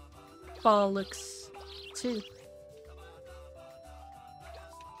ball looks too.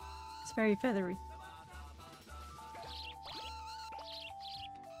 It's very feathery.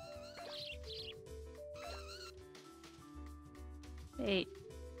 Wait.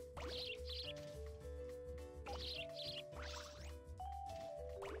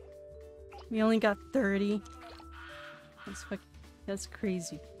 We only got 30. That's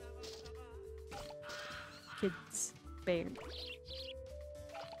crazy. Kids bear.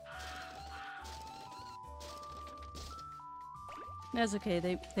 That's okay,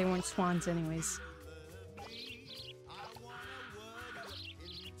 they weren't swans anyways.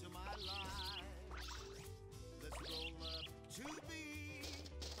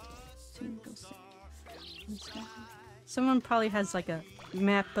 Someone probably has like a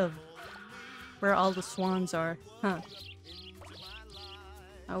map of where all the swans are, huh?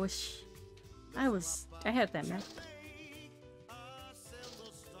 I wish I had that map.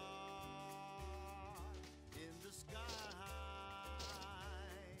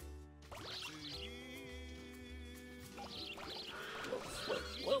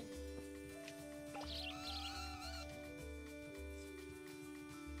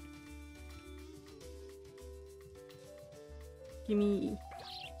 Gimme.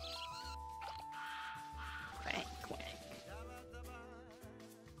 Quack, quack.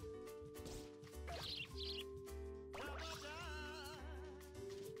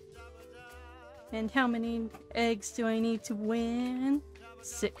 And how many eggs do I need to win?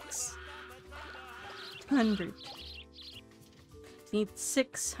 600. Need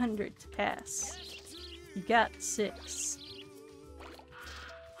 600 to pass. You got 6.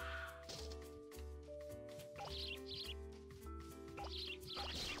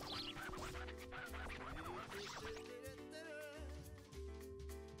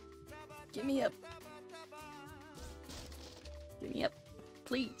 Get me up. Get me up,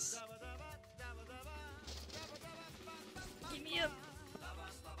 please. Get me up.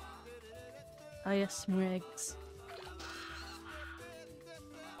 Oh yes, more eggs.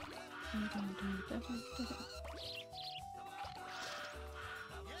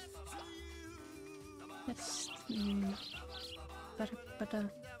 Yes. Ba-da-ba-da.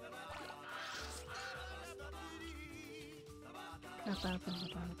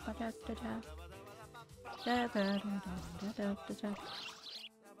 Ba-ba-ba-ba-ba-da-da-da. Da-da-da-da-da-da-da.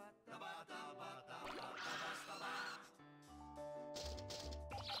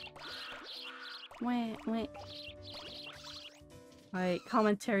 Wah, wah. My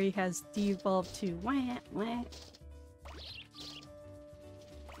commentary has devolved to wah, wah.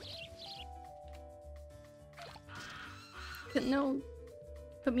 No,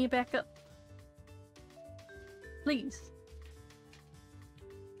 put me back up, please.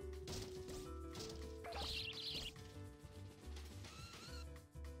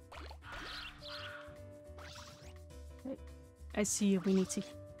 I see you. We need to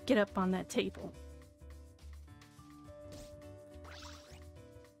get up on that table.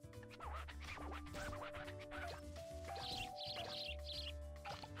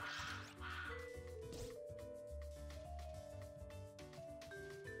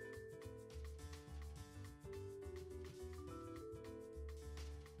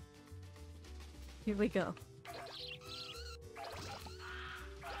 Here we go.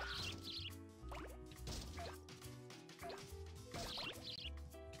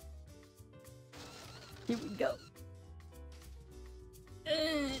 Here we go.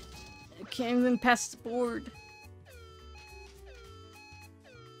 I can't even pass the board.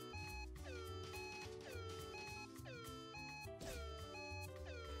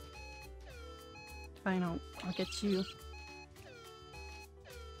 Fine, I'll get you.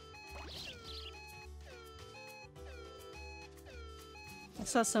 I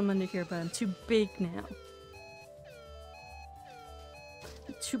saw some under here, but I'm too big now.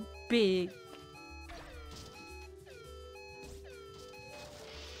 I'm too big.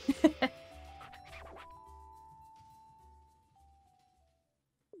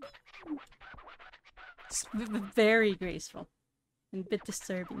 It's very graceful and a bit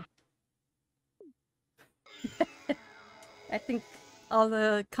disturbing. I think all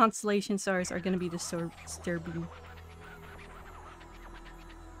the constellation stars are gonna be disturbing.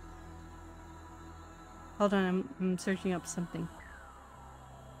 Hold on, I'm searching up something.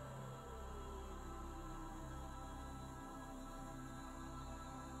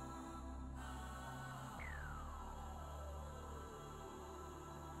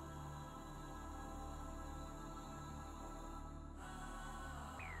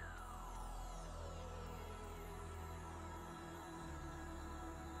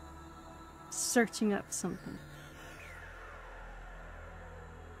 Searching up something.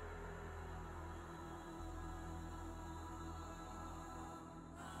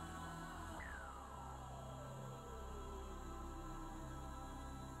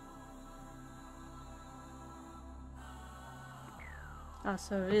 Oh,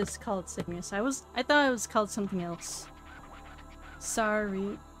 so it is called Cygnus. I thought it was called something else.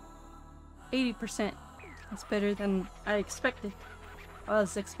 Sorry. 80%. That's better than I expected. I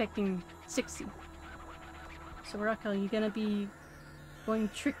was expecting 60. So Rocco, you gonna be going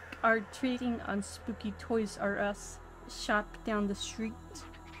trick-or-treating on Spooky Toys R Us shop down the street?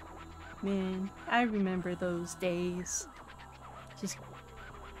 Man, I remember those days. Just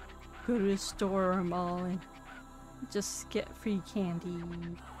go to the store or mall and just get free candy.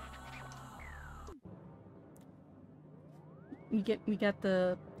 We got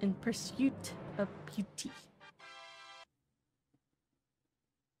the In Pursuit of Beauty.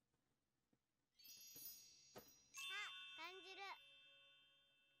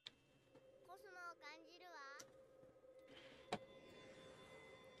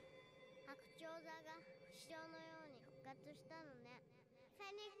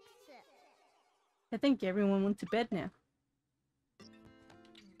 I think everyone went to bed now.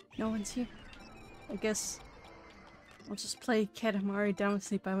 No one's here. I guess I'll just play Katamari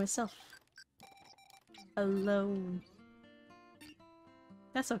Damacy by myself. Alone.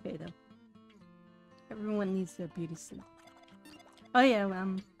 That's okay though. Everyone needs their beauty sleep. Oh yeah,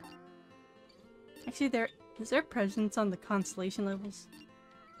 actually is there presents on the constellation levels?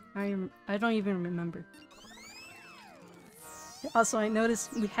 I don't even remember. Also, I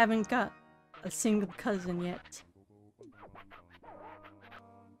noticed we haven't got a single cousin yet.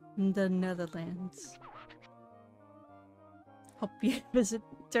 In the Netherlands. Hope you visit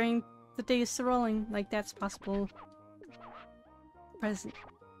during the days rolling, like that's possible. Present.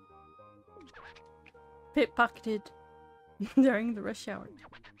 Pickpocketed during the rush hour.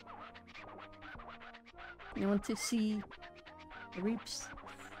 I want to see the Reaps.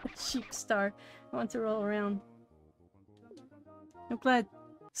 Sheep Star. I want to roll around. I'm glad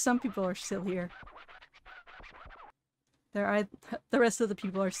some people are still here. The rest of the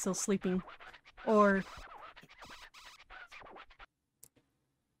people are still sleeping. Or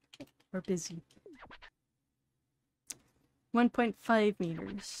busy. 1.5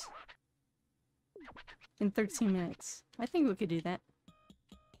 meters. In 13 minutes. I think we could do that.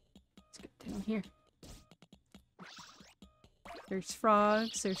 Let's get down here. There's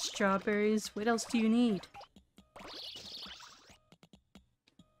frogs, there's strawberries. What else do you need?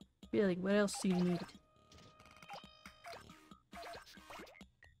 Really, what else do you need?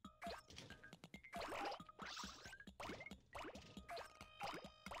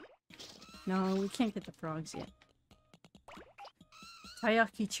 No, we can't get the frogs yet.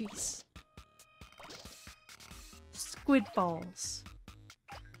 Taiyaki trees. Squid balls.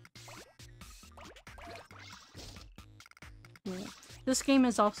 Yeah. This game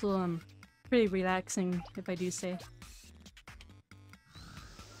is also pretty relaxing, if I do say.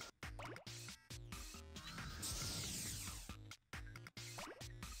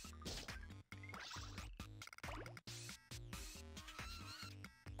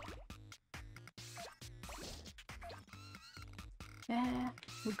 Yeah,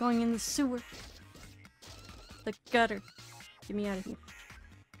 we're going in the sewer. The gutter. Get me out of here.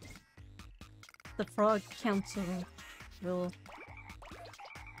 The Frog Council will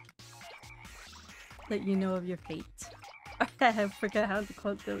let you know of your fate. I forgot how the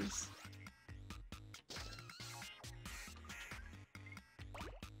quote goes.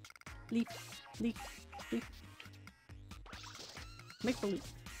 Leap, leap, leap. Make believe.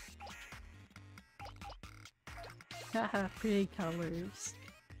 Haha, pretty colors.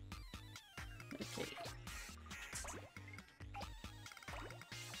 Okay.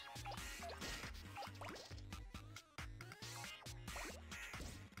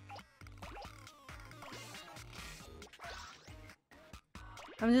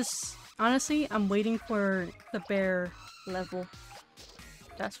 Honestly, I'm waiting for the bear level.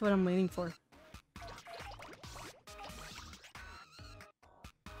 That's what I'm waiting for.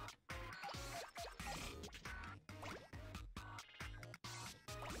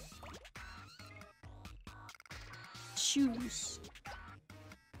 Shoes.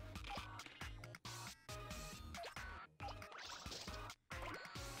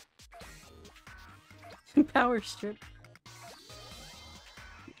 Power strip.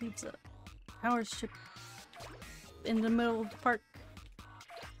 Needs a power strip in the middle of the park.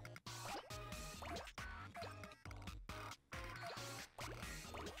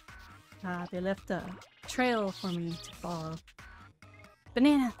 Ah, they left a trail for me to follow.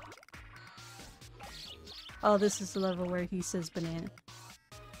 Banana! Oh, this is the level where he says banana.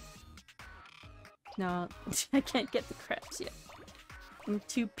 No, I can't get the crabs yet. I'm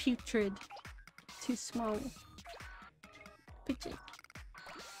too putrid. Too small. Pigeon.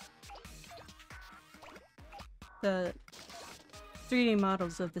 The 3D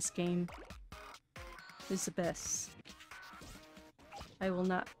models of this game is the best. I will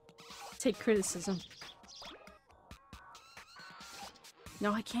not take criticism.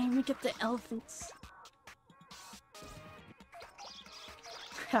 No, I can't even get the elephants.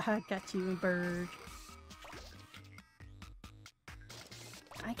 Haha, got you, bird.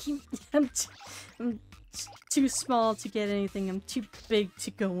 I can't. I'm too small to get anything. I'm too big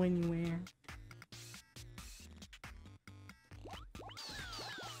to go anywhere.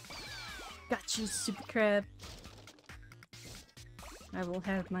 Got you, super crab. I will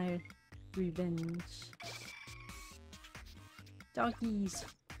have my revenge. Doggies.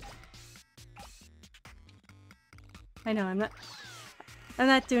 I know, I'm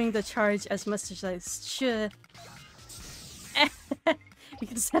not doing the charge as much as I should.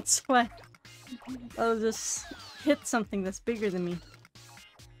 Because that's why I'll just hit something that's bigger than me.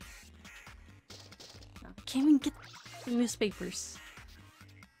 I can't even get the newspapers.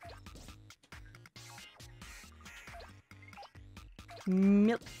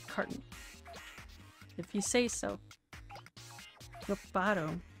 Milk carton. If you say so. Milk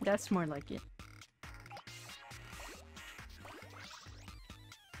bottle. That's more like it.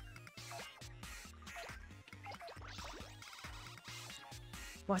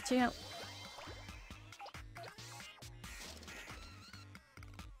 Watch out.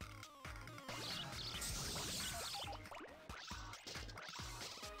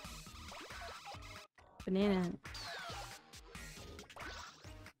 Banana.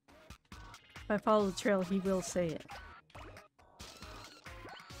 If I follow the trail, he will say it.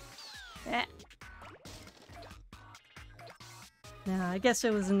 Ah. Nah, I guess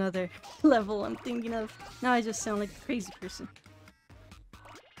it was another level I'm thinking of. Now I just sound like a crazy person.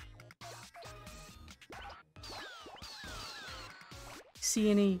 See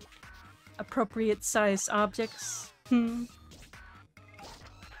any appropriate sized objects? Hmm.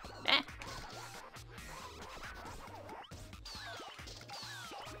 Ah.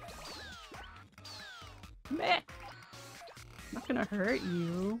 Meh. I'm not gonna hurt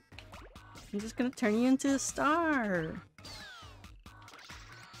you. I'm just gonna turn you into a star.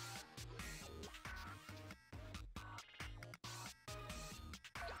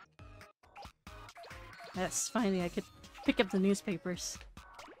 Yes, finally I could pick up the newspapers.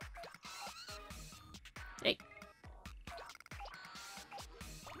 Hey.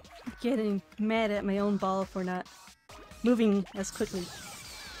 Getting mad at my own ball for not moving as quickly.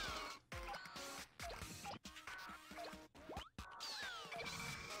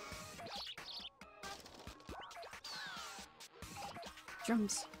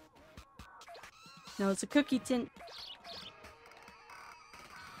 Drums. No, it's a cookie tin.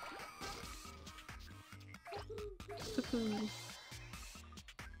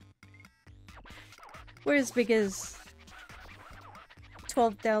 We're as big as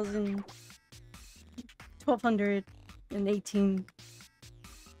 1218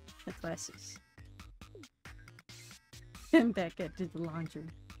 classes. And back at the laundry.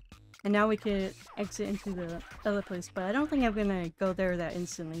 And now we could exit into the other place, but I don't think I'm gonna go there that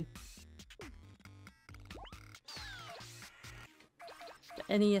instantly.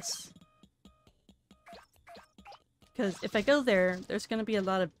 The NES. Because if I go there, there's gonna be a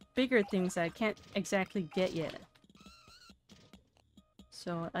lot of bigger things that I can't exactly get yet.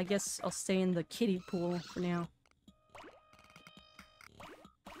 So I guess I'll stay in the kiddie pool for now.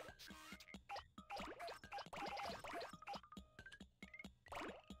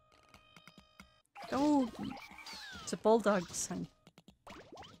 Oh, it's a bulldog sign.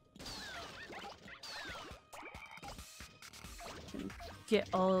 Get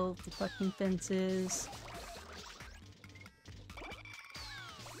all the fucking fences.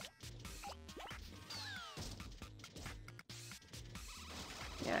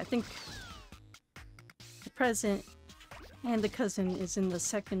 Yeah, I think the present and the cousin is in the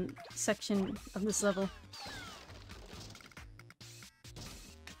second section of this level.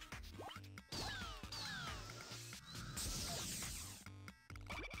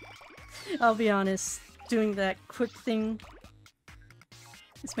 I'll be honest, doing that quick thing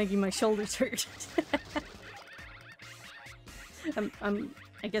is making my shoulders hurt.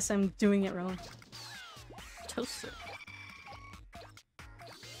 I guess I'm doing it wrong. Toaster.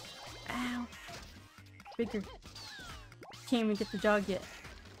 Ow. Bigger. Can't even get the dog yet.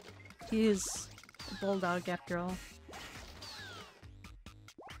 He is a bulldog after all.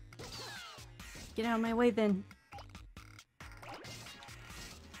 Get out of my way then.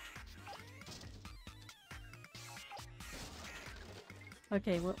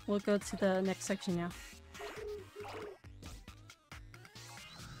 Okay, we'll go to the next section now.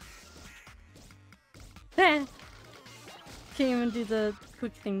 Can't even do the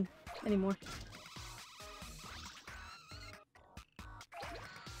quick thing anymore.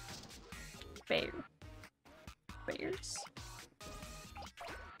 Bears.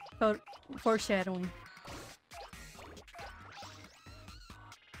 Foreshadowing.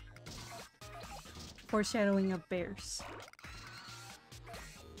 Foreshadowing of bears.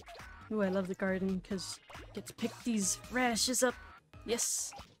 Ooh, I love the garden because I get to pick these radishes up.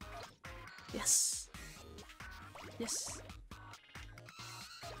 Yes. Yes. Yes.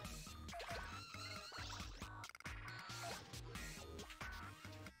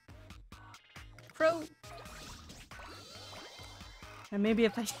 Pro. And maybe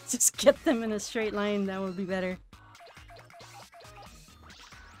if I just get them in a straight line, that would be better.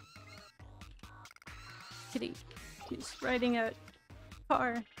 Kitty. He's riding a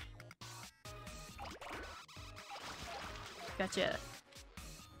car. Gotcha.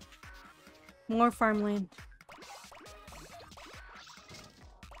 More farmland.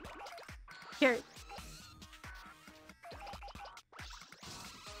 Carrot.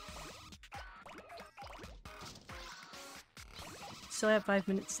 still have 5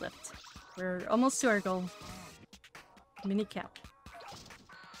 minutes left. We're almost to our goal. Mini cap.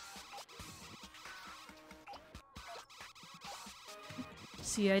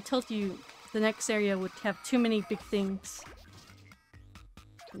 See, I told you the next area would have too many big things.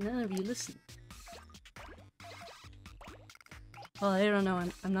 But none of you listen. Well, I don't know.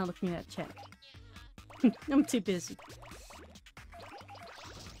 I'm not looking at chat. I'm too busy.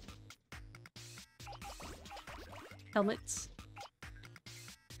 Helmets.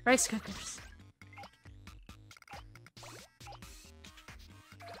 Rice cookers.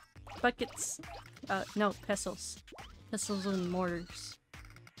 Buckets. No, pestles. Pestles and mortars.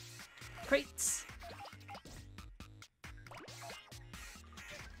 Crates.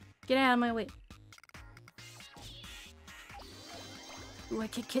 Get out of my way. Ooh, I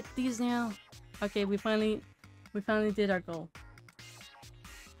can get these now. Okay, we finally did our goal.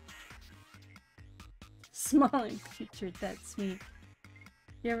 Small and pictured, that's me.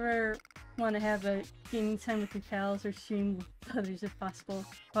 You ever want to have a gaming time with your pals or stream with others if possible?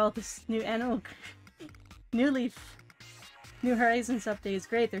 Well, this new New Horizons update is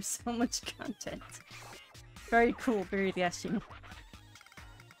great. There's so much content. Very cool, very dashing.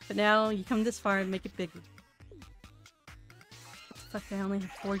 But now you come this far and make it bigger. Fuck, I only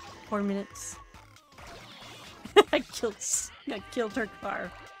have 4 minutes. I killed her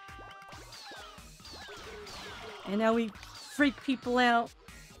car. And now we freak people out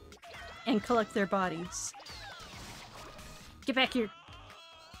and collect their bodies. Get back here.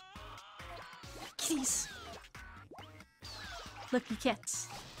 Kitties. Lucky cats.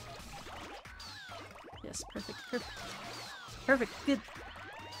 Yes, perfect, perfect. Perfect, good.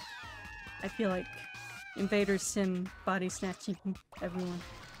 I feel like Invader Sim body snatching everyone.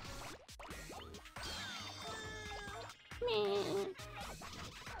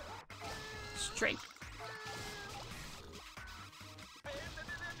 Straight.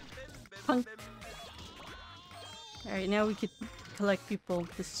 Punk. Alright, now we could collect people.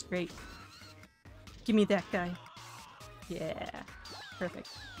 This is great. Give me that guy. Yeah. Perfect.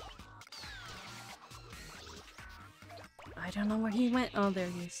 I don't know where he went. Oh, there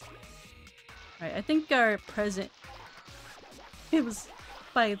he is. Alright, I think our present... It was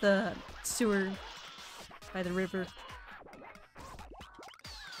by the sewer. By the river.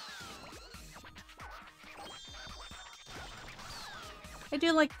 I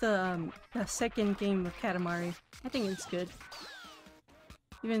do like the second game of Katamari. I think it's good.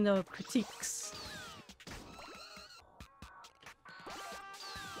 Even though it critiques.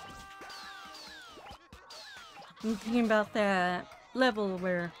 I'm thinking about that level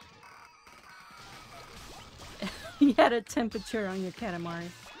where you had a temperature on your Katamari.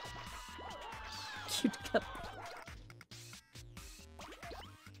 Cute cup.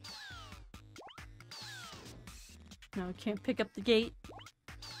 No, I can't pick up the gate.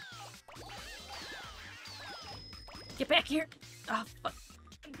 Get back here! Oh, fuck.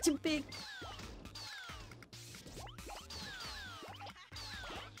 I'm too big.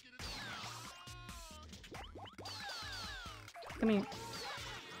 Come here.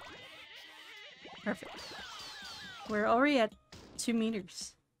 Perfect. We're already at 2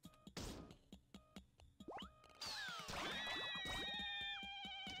 meters.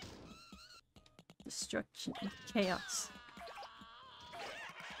 Destruction. Chaos.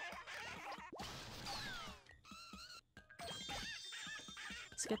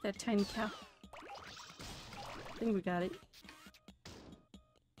 Let's get that tiny cow. I think we got it.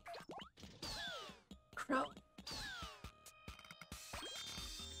 Crow.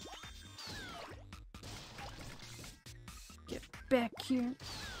 Get back here.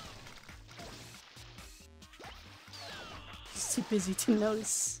 He's too busy to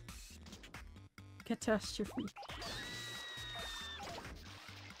notice. Catastrophe.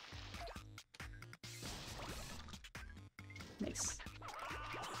 Nice.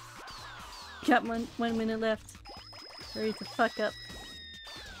 Got 1 minute left. Hurry the fuck up.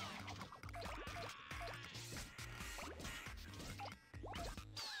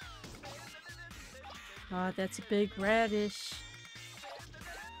 Aw, that's a big radish.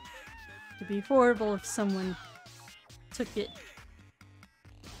 It'd be horrible if someone took it.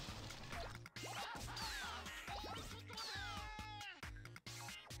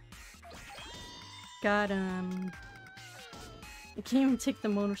 Got I can't even take the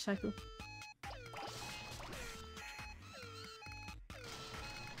motorcycle.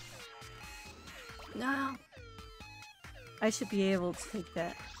 No! I should be able to take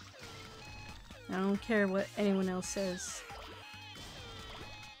that. I don't care what anyone else says.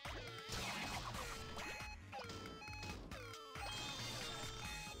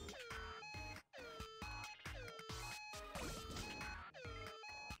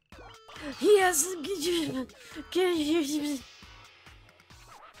 Yes!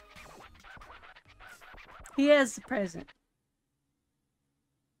 He has the present.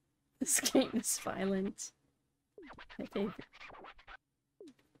 This game is violent. My favorite.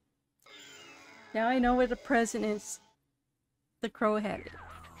 Now I know where the present is. The crow had it.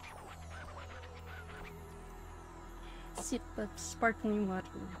 Sip of sparkling water.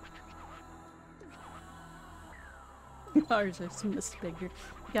 Ours are so much bigger.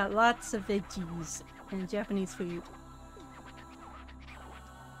 We got lots of veggies and Japanese food.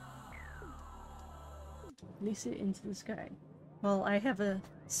 Release it into the sky. Well, I have a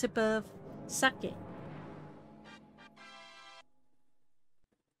sip of sake.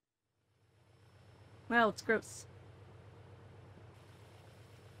 Wow, it's gross.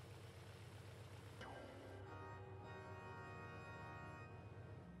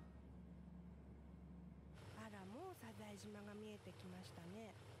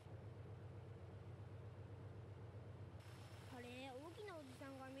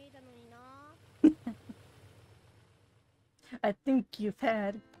 I think you've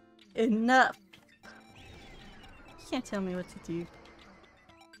had enough. You can't tell me what to do.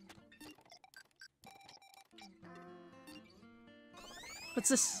 What's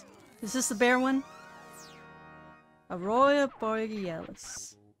this? Is this the bear one? Aurora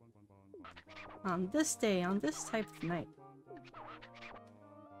Borealis. On this day, on this type of night.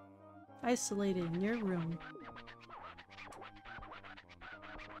 Isolated in your room.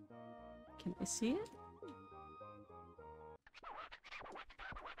 Can I see it?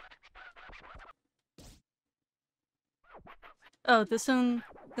 Oh, this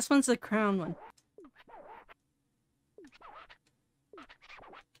one's the crown one.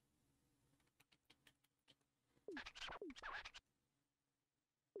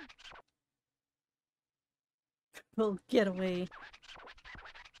 We'll get away.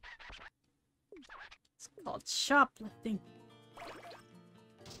 It's called shoplifting.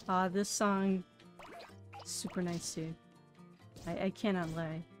 Ah, this song super nice too. I cannot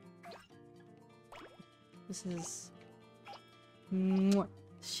lie. This is mwah,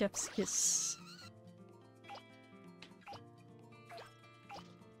 chef's kiss.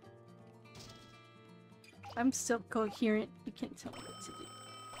 I'm still coherent. You can't tell me what to do.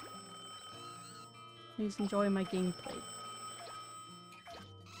 Please enjoy my gameplay.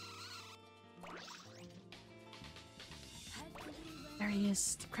 There he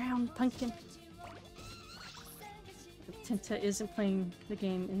is, the crown pumpkin. Tenta isn't playing the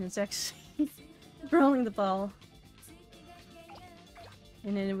game and is actually rolling the ball.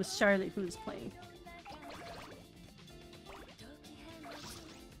 And then it was Charlotte who was playing.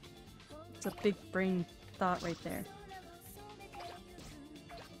 It's a big brain thought right there.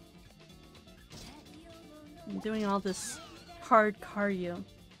 I'm doing all this hard cardio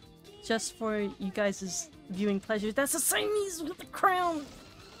just for you guys' viewing pleasure. That's a Siamese with the crown!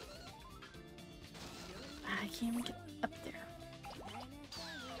 I can't even get up there.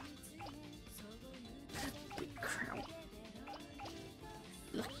 Big crown.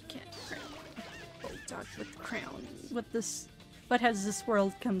 Lucky cat crown. Oh, dog with the crown. What has this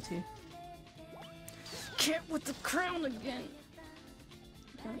world come to? Cat with the crown again!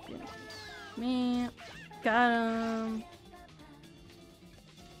 Man. Got him.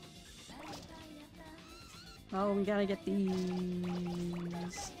 Oh, we gotta get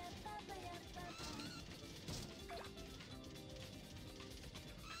these.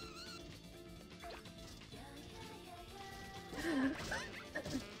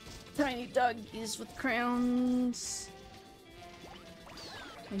 Tiny doggies with crowns.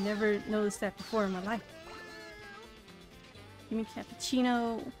 I never noticed that before in my life. Give me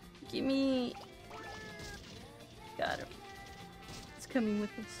cappuccino. Give me... Got him. It's coming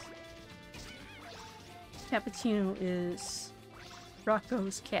with us. Cappuccino is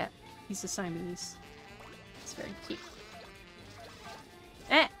Rocco's cat. He's a Siamese. It's very cute.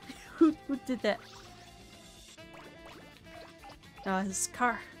 Eh! Who did that? His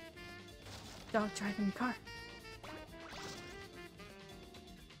car. Dog driving car.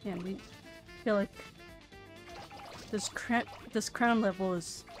 Yeah, we feel like this crown level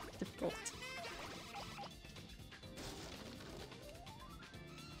is difficult.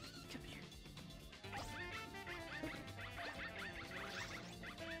 Come here.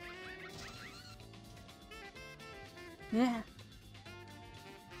 Yeah.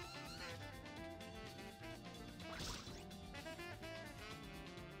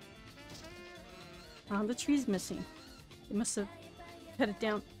 Oh, the tree's missing. They must have cut it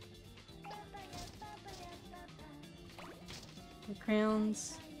down. The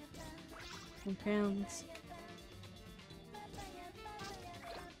crowns. And crowns.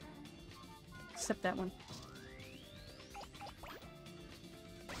 except that one.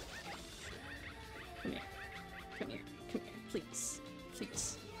 Come here. Come here. Come here. Please.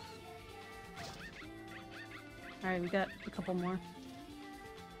 Please. Alright, we got a couple more.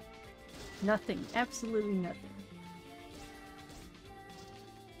 Nothing. Absolutely nothing.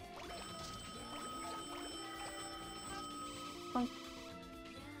 Bonk.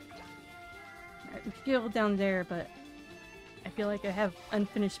 Alright, we could go down there, but I feel like I have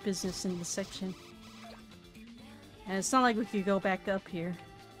unfinished business in this section. And it's not like we could go back up here.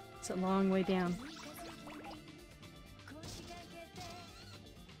 It's a long way down.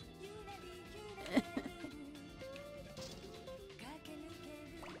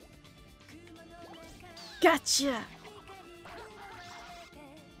 Gotcha!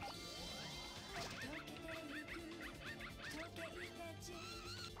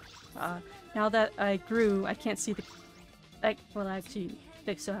 Now that I grew, I can't see the... well, actually,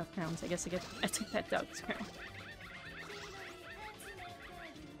 they still have crowns. I guess I took that dog's crown.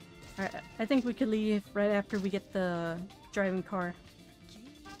 Alright, I think we could leave right after we get the driving car.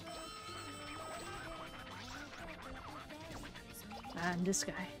 And this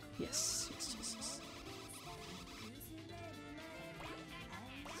guy. Yes, yes, yes, yes.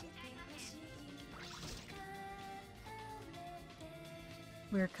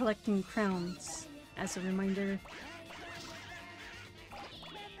 We're collecting crowns as a reminder.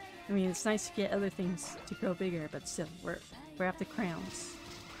 I mean, it's nice to get other things to grow bigger, but still, we're after crowns.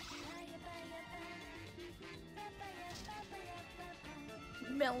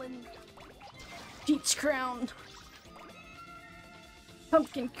 Melon. Peach crown.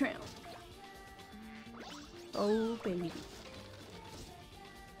 Pumpkin crown. Oh, baby.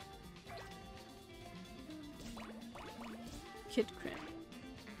 Kid crown.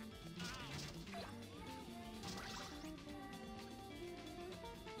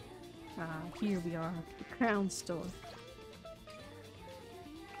 Here we are, the crown store.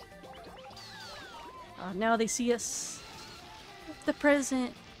 Now they see us. The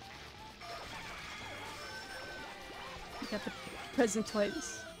present. We got the present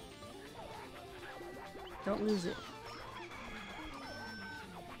twice. Don't lose it.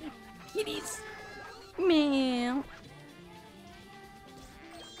 Kitties! Meow.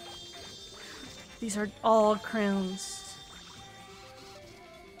 These are all crowns.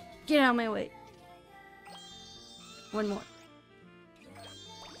 Get out of my way. One more.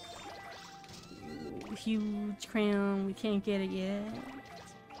 Ooh, huge crown. We can't get it yet.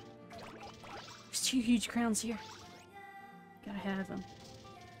 There's 2 huge crowns here. Gotta have them.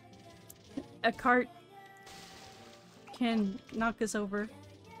 A cart can knock us over,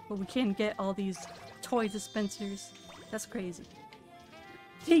 but we can't get all these toy dispensers. That's crazy.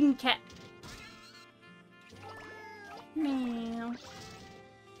 King cat. Meow.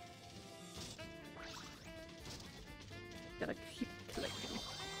 Gotta keep collecting.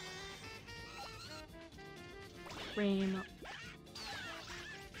 Frame up.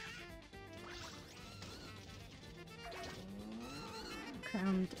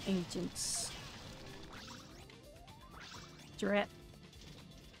 Crowned agents. Drat.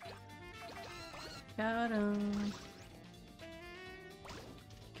 Got him.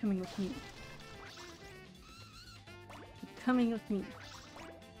 Coming with me. Coming with me.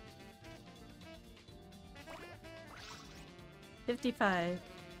 55.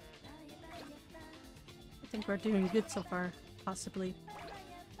 I think we're doing good so far, possibly.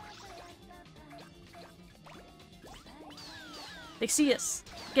 They see us!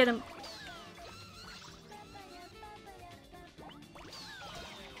 Get him!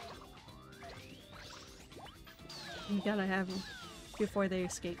 You gotta have them before they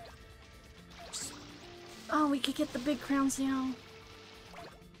escape. Oh, we could get the big crowns now.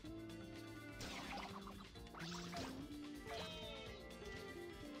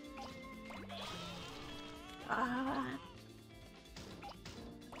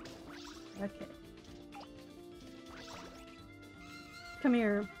 Okay. Come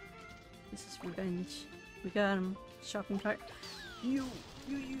here. This is revenge. We got him. Shopping cart. You.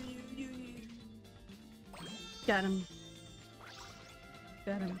 Got him.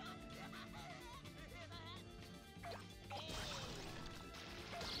 Got him.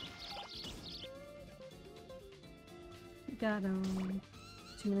 Got him.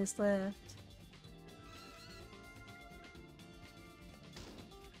 2 minutes left.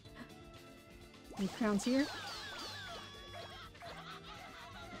 Any crowns here?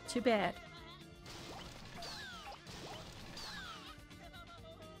 Too bad.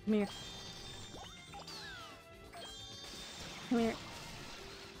 Come here. Come here.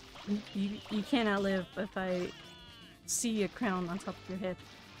 You can't outlive if I see a crown on top of your head.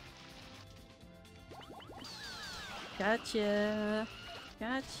 Gotcha.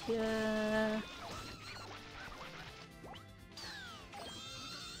 Gotcha.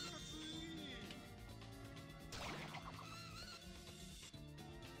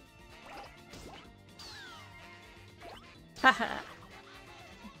 Haha.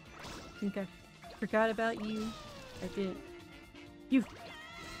 Think I forgot about you. I didn't. You.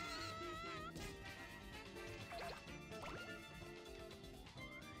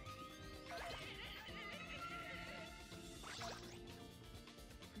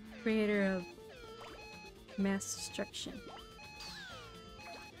 Creator of mass destruction.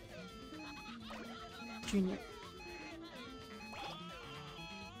 Junior.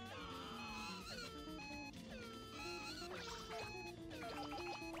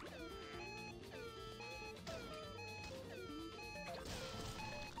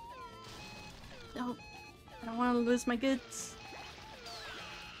 No, I don't want to lose my goods.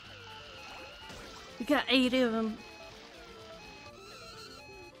 We got 8 of them.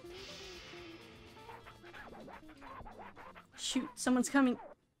 Shoot, someone's coming.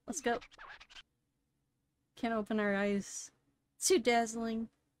 Let's go. Can't open our eyes. It's too dazzling.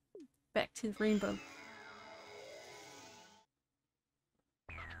 Back to the rainbow.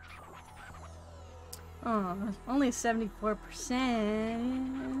 Oh, only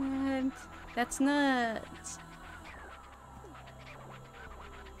 74%. That's nuts.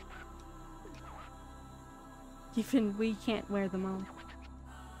 Even we can't wear them all.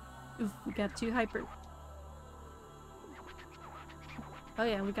 Oof, we got 2 hyper. Oh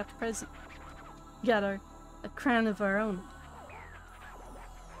yeah, we got the present. We got a crown of our own.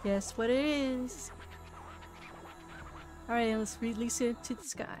 Guess what it is? Alright, let's release it to the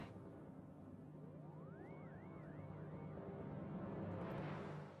sky.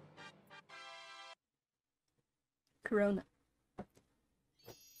 Corona.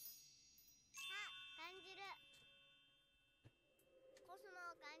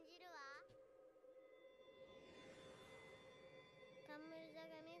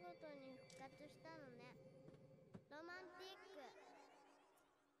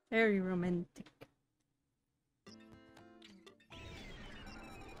 Very romantic.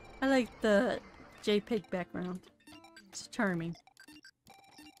 I like the JPEG background. It's charming.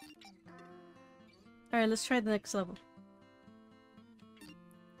 Alright, let's try the next level.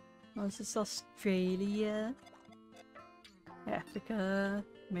 Oh, is this Australia? Africa?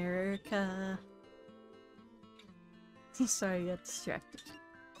 America? Sorry, I got distracted.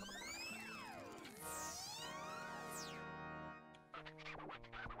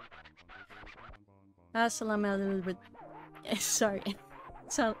 Assalamu alaikum. Sorry.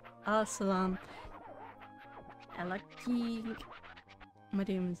 Assalamu alaikum. What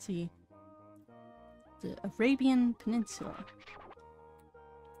do you see? The Arabian Peninsula.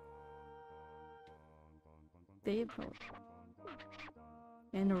 They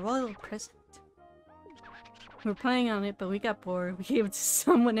and a royal present. We were playing on it, but we got bored. We gave it to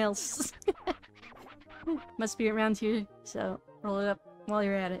someone else. Must be around here, so roll it up while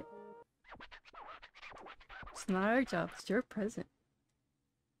you're at it. It's not our job, it's your present.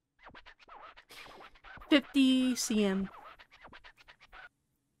 50 cm.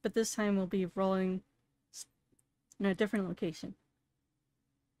 But this time we'll be rolling in a different location.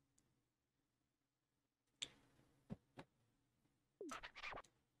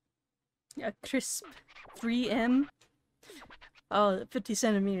 A crisp 3M. Oh, 50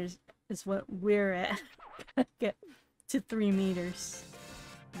 centimeters is what we're at. Get to 3 meters.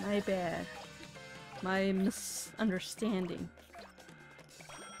 My bad. My misunderstanding.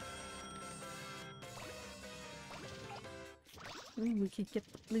 Ooh, we could get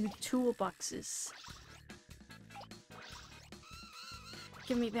blue toolboxes.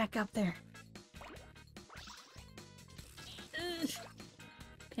 Get me back up there. Ugh.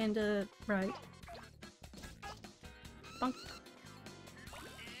 Panda, right. Bonk.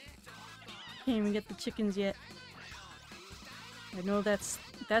 Can't even get the chickens yet. I know that's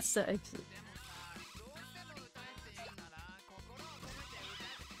the exit.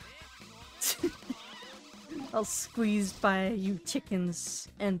 I'll squeeze by you chickens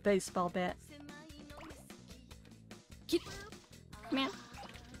and baseball bat. Get, man.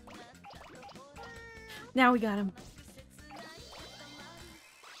 Now we got him.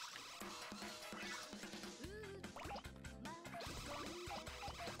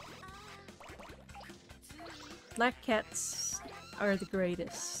 Black cats are the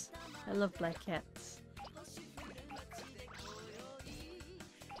greatest. I love black cats.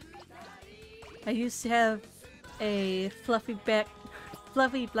 I used to have a fluffy black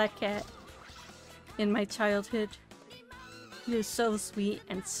cat in my childhood. He was so sweet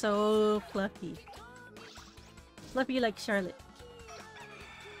and so fluffy. Fluffy like Charlotte.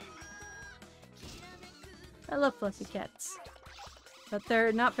 I love fluffy cats. But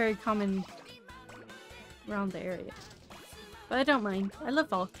they're not very common around the area. But I don't mind. I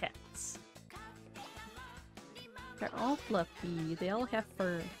love all cats. They're all fluffy. They all have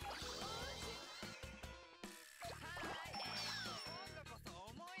fur.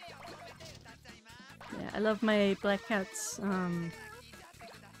 Yeah, I love my black cats.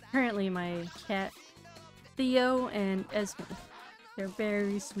 Currently my cat Theo and Esme. They're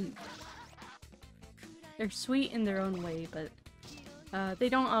very sweet. They're sweet in their own way, but they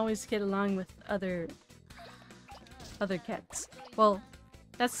don't always get along with other cats. Well,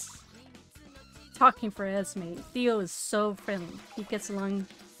 that's talking for Esme. Theo is so friendly. He gets along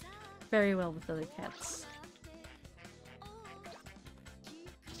very well with other cats.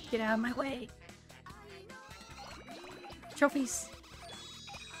 Get out of my way! Trophies!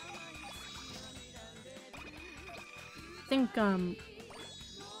 I think,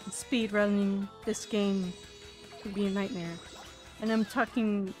 speed running this game would be a nightmare. And I'm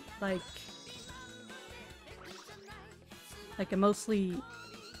talking like a mostly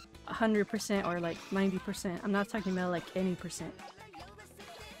 100% or like 90%. I'm not talking about like any percent.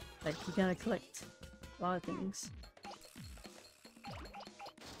 Like you gotta collect a lot of things.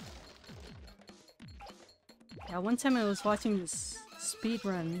 Yeah, one time I was watching this speed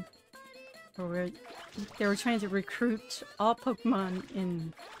run where they were trying to recruit all Pokemon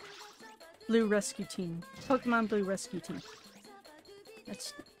in Blue Rescue Team. Pokemon Blue Rescue Team.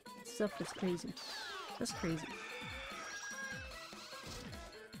 That stuff is crazy. That's crazy.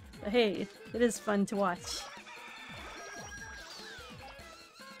 But hey, it is fun to watch.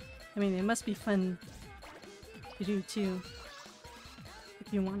 I mean, it must be fun to do too,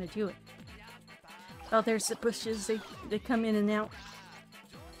 if you want to do it. Oh, there's the bushes. They come in and out.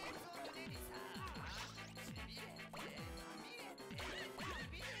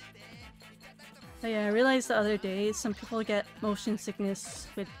 Oh yeah, I realized the other day some people get motion sickness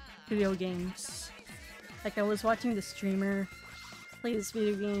with video games. Like I was watching the streamer play this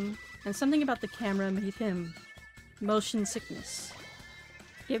video game, and something about the camera made him motion sickness.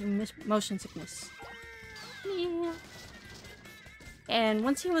 Gave him motion sickness. Yeah. And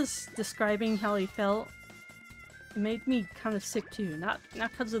once he was describing how he felt, it made me kind of sick too. Not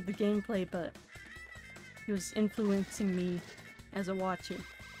because of the gameplay, but he was influencing me as a watcher.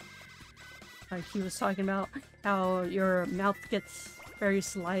 Like he was talking about how your mouth gets very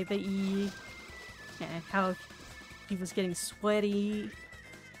saliva-y, and how he was getting sweaty,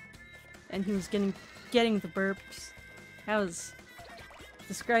 and he was getting the burps. I was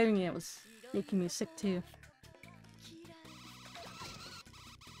describing it was making me sick too.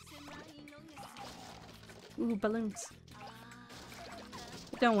 Ooh, balloons.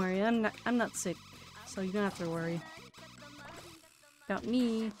 But don't worry, I'm not sick, so you don't have to worry about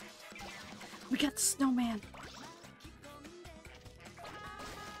me. We got the snowman.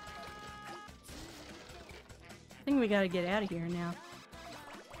 I think we gotta get out of here now.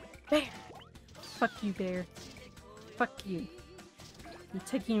 Bear! Fuck you, bear. Fuck you. I'm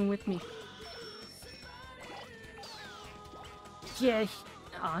taking him with me. Yeah,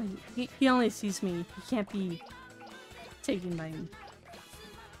 he only sees me. He can't be taken by me.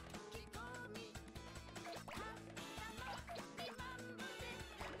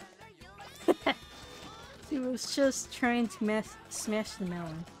 He was just trying to smash the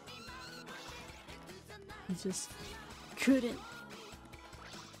melon. He just couldn't.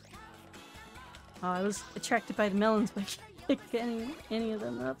 Oh, I was attracted by the melons, but I can't pick any of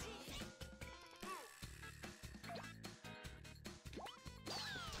them up.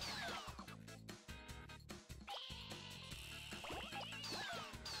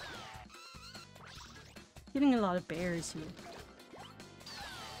 Getting a lot of bears here.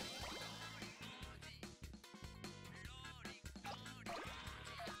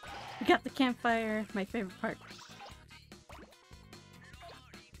 We got the campfire, my favorite part.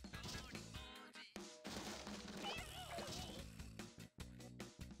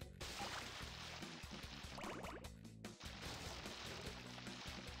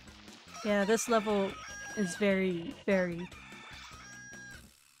 Yeah, this level is very, very...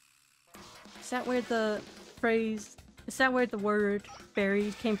 Is that where the phrase... Is that where the word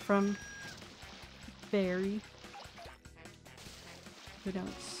berry came from? Berry. Who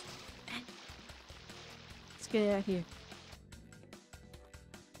knows? Let's get out of here.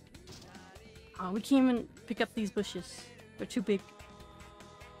 Oh, we can't even pick up these bushes. They're too big.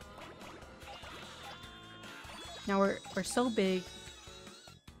 Now we're so big,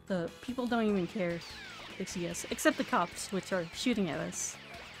 the people don't even care if they see us. Except the cops, which are shooting at us.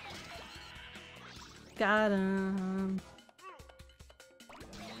 got 'em.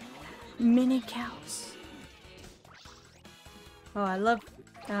 Mini cows. Oh, I love.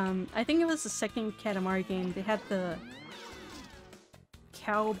 I think it was the second Katamari game. They had the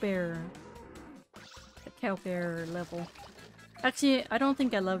cow bear. The cow bear level. Actually, I don't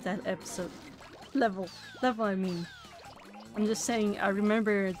think I love that episode. Level, I mean. I'm just saying I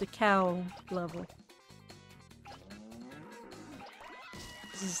remember the cow level.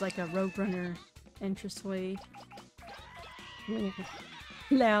 This is like a Roadrunner entranceway.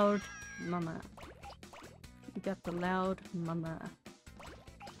 Loud mama. We got the loud mama.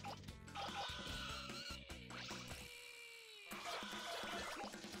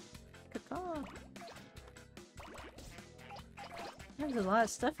 Caw. There's a lot of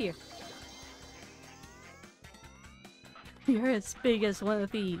stuff here. You're as big as one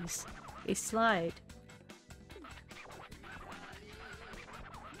of these. A slide.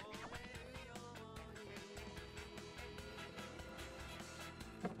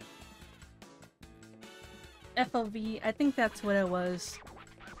 FOV, I think that's what it was.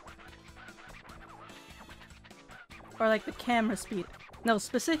 Or like the camera speed. No,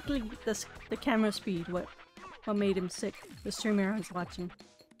 specifically the camera speed. What made him sick? The streamer I was watching.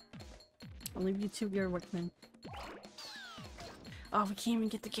 I'll leave you to your workman. Oh, we can't even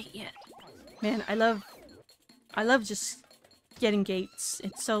get the gate yet. Man, I love just getting gates.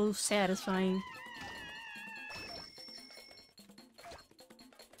 It's so satisfying.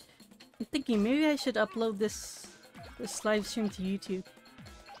 I'm thinking maybe I should upload this live stream to YouTube.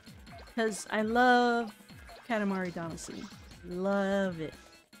 Because I love Katamari Damacy. Love it.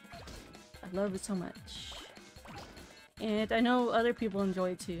 I love it so much. And I know other people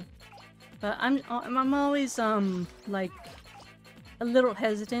enjoy it too. But I'm always like a little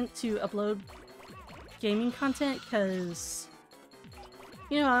hesitant to upload gaming content because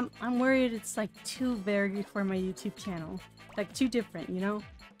you know I'm worried it's like too varied for my YouTube channel. Like too different, you know?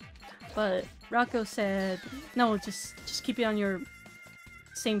 But Rocco said, no, just keep it on your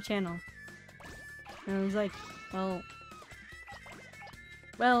same channel. And I was like,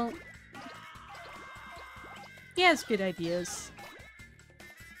 well, he has good ideas.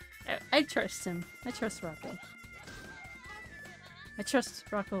 I trust him. I trust Rocco. I trust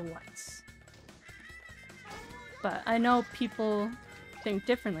Rocco lots. But I know people think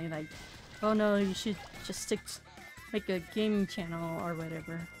differently, like, oh no, you should just make a gaming channel or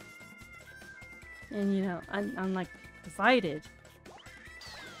whatever. And you know, I'm like divided.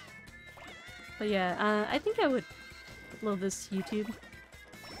 But yeah, I think I would upload this to YouTube.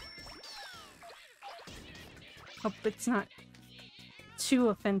 Hope it's not too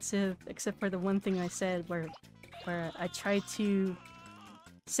offensive, except for the one thing I said where I tried to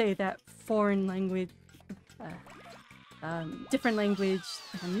say that foreign language, different language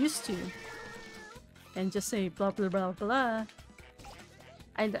I'm used to, and just say blah blah blah blah.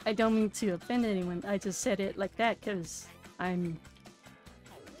 I don't mean to offend anyone. I just said it like that because I'm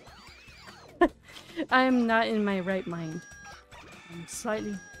not in my right mind. I'm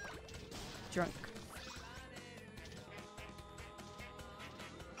slightly drunk.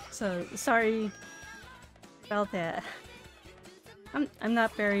 So sorry about that. I'm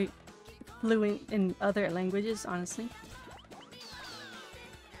not very fluent in other languages, honestly.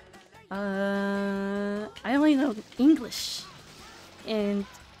 I only know English.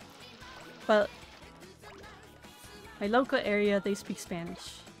 But my local area, they speak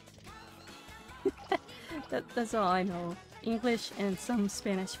Spanish. That's all I know. English and some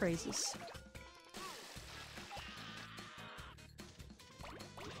Spanish phrases.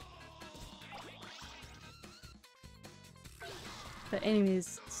 But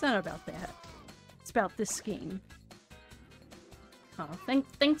anyways, it's not about that. It's about this game. Oh,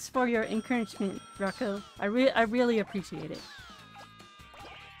 thanks for your encouragement, Rocco. I really appreciate it.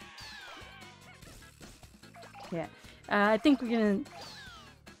 Yeah, I think we're gonna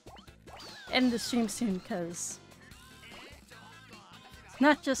end the stream soon, cause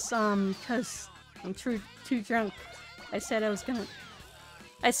not just cause I'm too drunk. I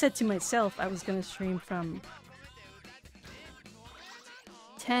said to myself I was gonna stream from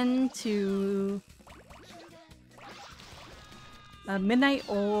 10 to midnight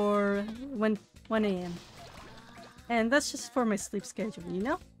or 1 a.m. And that's just for my sleep schedule, you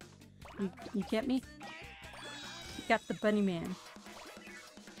know? You get me? You got the bunny man.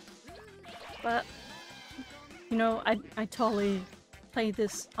 But you know, I totally play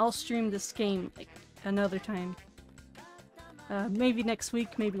this. I'll stream this game like another time. Maybe next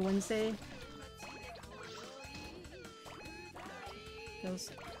week, maybe Wednesday.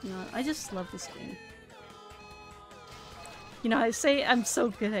 Because, you know, I just love this game. You know, I say I'm so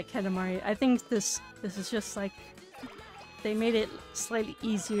good at Katamari. I think this is just like they made it slightly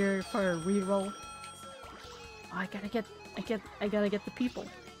easier for a reroll. Oh, I gotta get the people.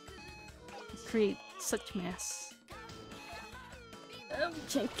 Create such mass. We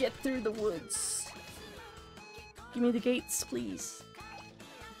can't get through the woods. Give me the gates, please.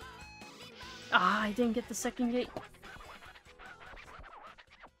 Ah, I didn't get the second gate.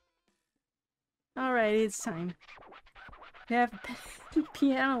 Alright, it's time. We have a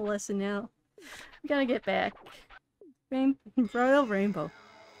piano lesson now. We gotta get back. Royal Rainbow.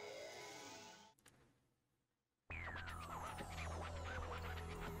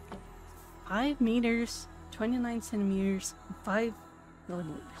 5 meters, 29 centimeters, 5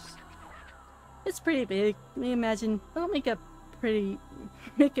 millimeters. It's pretty big. Let me imagine. I'll make a pretty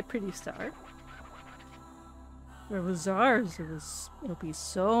star. Where it was ours, it'll be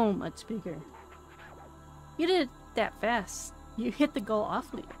so much bigger. You did it that fast. You hit the goal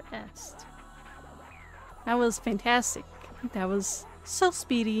awfully fast. That was fantastic. That was so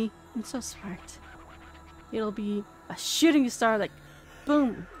speedy and so smart. It'll be a shooting star, like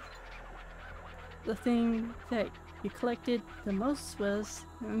boom. The thing that you collected the most was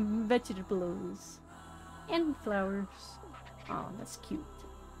vegetables and flowers. Oh, that's cute.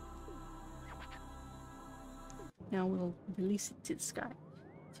 Now we'll release it to the sky,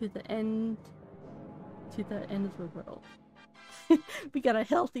 to the end of the world. We got a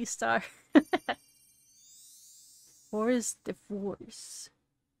healthy star. Hors d'oeuvres.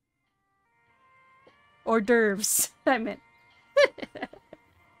 Hors d'oeuvres, I meant.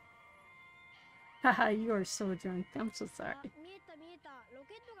 Haha, you are so drunk. I'm so sorry.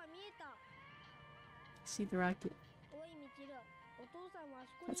 See the rocket.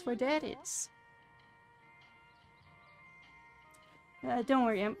 That's where Dad is. Don't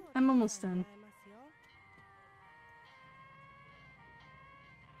worry, I'm almost done.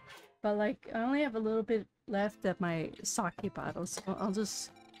 But like, I only have a little bit left of my sake bottle, so I'll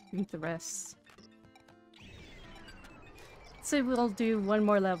just drink the rest. So we'll do one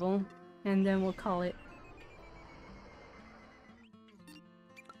more level, and then we'll call it.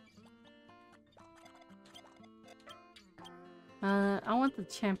 I want the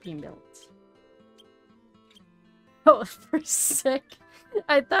champion belt. Oh, for a sec,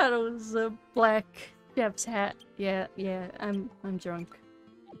 I thought it was a black chef's hat. Yeah, I'm drunk.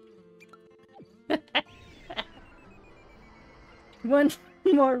 One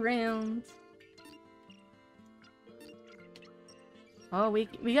more round. Oh,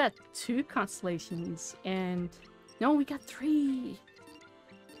 we got 2 constellations, and no, we got 3.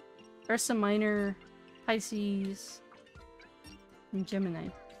 Ursa Minor, Pisces, and Gemini.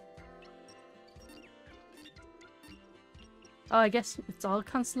 Oh, I guess it's all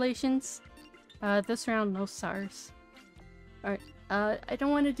constellations. This round, no stars. Alright, I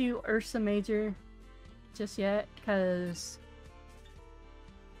don't want to do Ursa Major just yet, because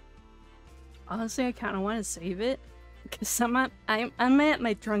honestly, I kind of want to save it. Because I'm at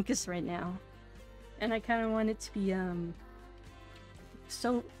my drunkest right now. And I kind of want it to be,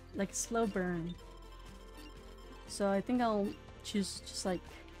 so, like, slow burn. So I think I'll choose just, like,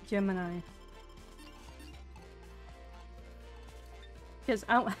 Gemini. Because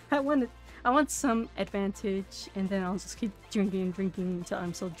I want some advantage, and then I'll just keep drinking until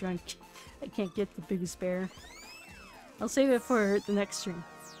I'm so drunk I can't get the biggest bear. I'll save it for the next stream.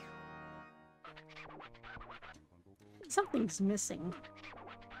 Something's missing.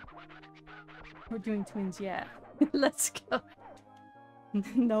 We're doing twins, yeah. Let's go.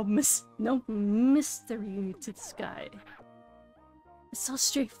 No mystery to the sky. It's so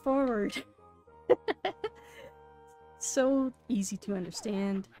straightforward. So easy to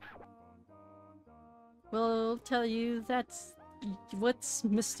understand. We'll tell you that's what's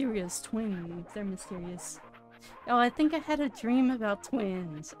mysterious. Twins, they're mysterious. Oh, I think I had a dream about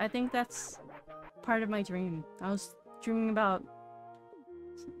twins. I think that's part of my dream. I was dreaming about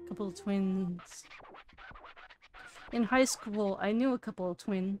a couple of twins. In high school, I knew a couple of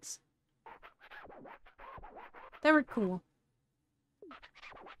twins. They were cool.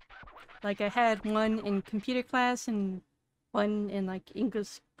 Like, I had one in computer class and one in, like,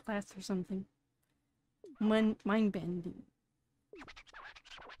 English class or something. Mind bending.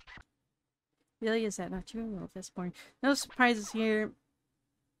 Really? Is that not true? Well, that's boring. No surprises here.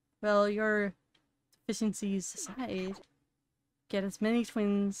 Well, your deficiencies aside, get as many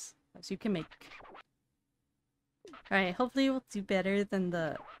twins as you can make. Alright, hopefully we'll do better than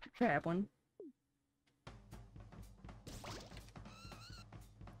the crab one.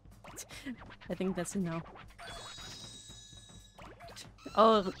 I think that's a no.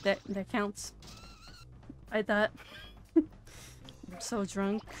 Oh, that counts. I thought so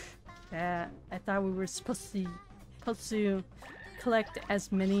drunk that I thought we were supposed to collect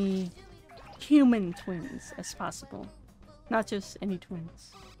as many human twins as possible. Not just any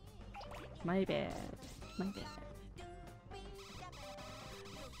twins. My bad. My bad.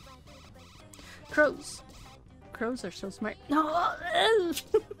 Crows. Crows are so smart. No!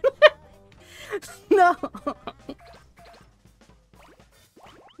 No!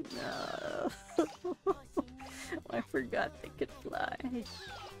 No. I forgot they could fly.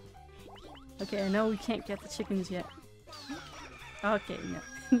 Okay, I know we can't get the chickens yet. Okay, no.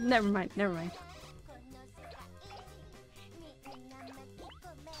 Never mind, never mind.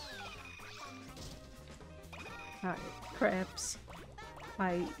 Alright, crabs.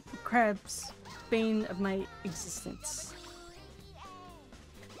 My crabs, bane of my existence.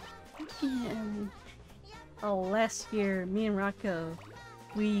 And last year, me and Rocco,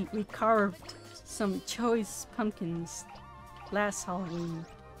 we carved some choice pumpkins last Halloween.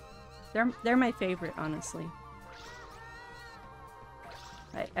 They're my favorite, honestly.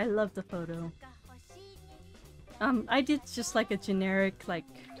 I love the photo. I did just like a generic, like,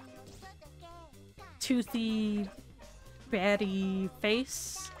 toothy, batty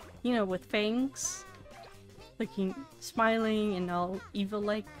face, you know, with fangs, looking, smiling and all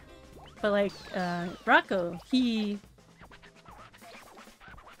evil-like. But like, Rocco, he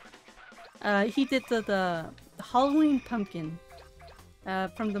did the Halloween pumpkin,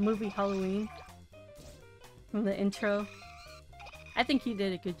 from the movie Halloween, from the intro. I think he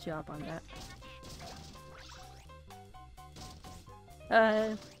did a good job on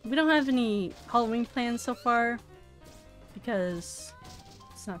that. We don't have any Halloween plans so far, because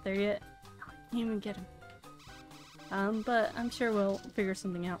it's not there yet. I can't even get him. But I'm sure we'll figure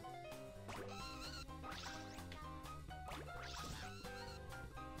something out.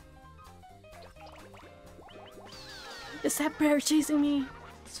 Is that bear chasing me?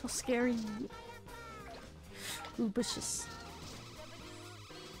 So scary. Ooh, bushes.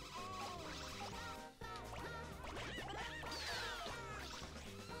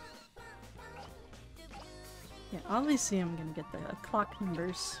 Yeah, obviously I'm gonna get the clock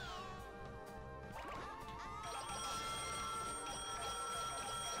numbers.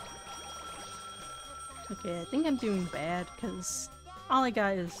 Okay, I think I'm doing bad because all I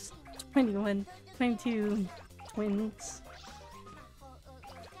got is 22 twins.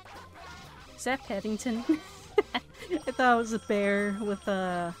 Is that Paddington? I thought it was a bear with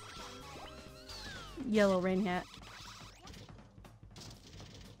a yellow rain hat.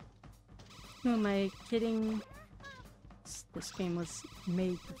 Who am I kidding? This game was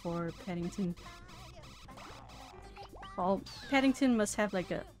made before Paddington. Well, Paddington must have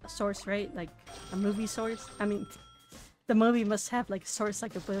like a source, right? Like a movie source? I mean, the movie must have like a source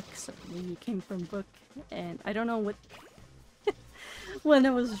like a book, so maybe it came from a book. And I don't know what when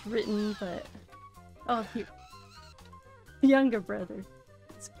it was written, but oh, here, younger brother.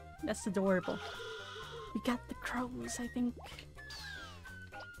 That's adorable. We got the crows, I think.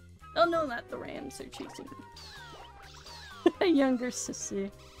 Oh no, not the rams. They're chasing me. A younger sister.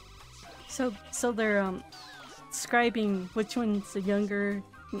 So they're describing which one's the younger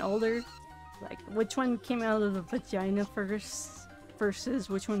and older. Like which one came out of the vagina first versus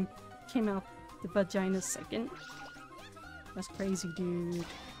which one came out the vagina second. That's crazy, dude.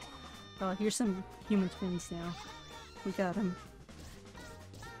 Oh, here's some human twins now. We got them.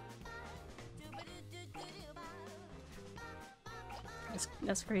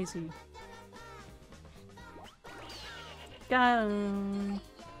 That's crazy. Got him.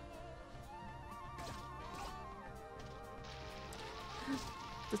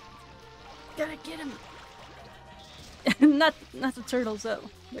 Gotta get him. not the turtles though.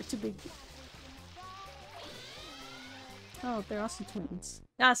 They're too big. Oh, they're also twins.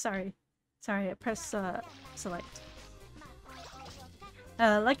 Ah, sorry. Sorry, I pressed select.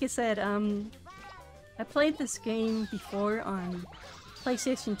 Like I said, I played this game before on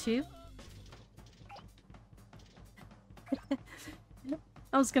PlayStation 2.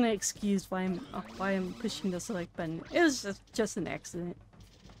 I was gonna excuse why I'm pushing the select button. It was just an accident.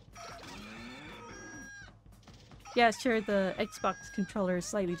 Yeah, sure, the Xbox controller is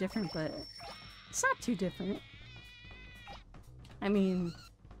slightly different, but it's not too different. I mean,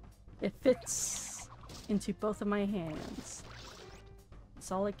 it fits into both of my hands.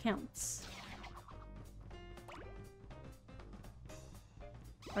 That's all that counts.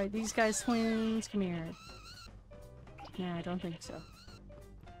 Alright, these guys twins, come here. Nah, I don't think so.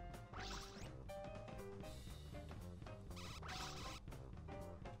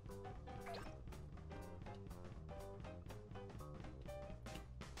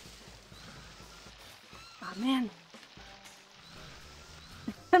 Oh man.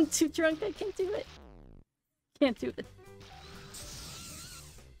 I'm too drunk, I can't do it. Can't do it.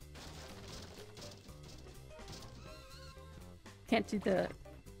 Can't do the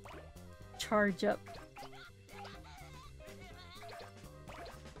charge up.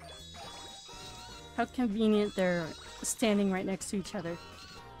 How convenient they're standing right next to each other.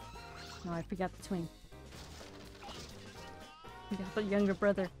 No, I forgot the twin. We got the younger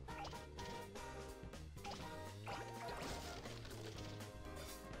brother.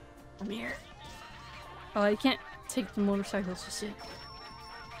 Come here. Oh, I can't take the motorcycles just yet.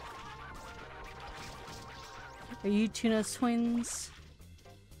 Are you Tuna's twins?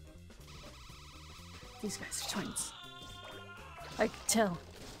 These guys are twins. I can tell.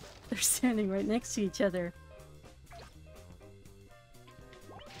 They're standing right next to each other.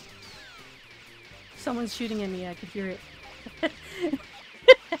 Someone's shooting at me, I could hear it.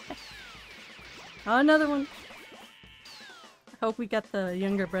 Oh, another one! I hope we got the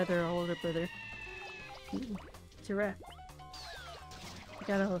younger brother or older brother. Ooh, giraffe. We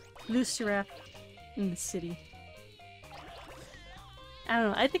got a loose giraffe in the city. I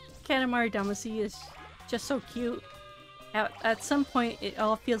don't know, I think Katamari Damacy is just so cute. At some point, it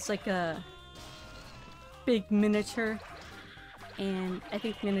all feels like a big miniature. And I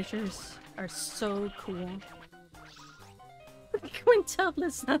think miniatures are so cool.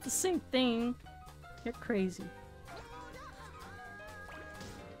 Quintuplet's not the same thing. You're crazy.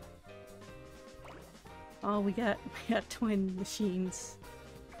 Oh, we got twin machines.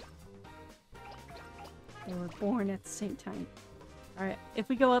 They were born at the same time. Alright, if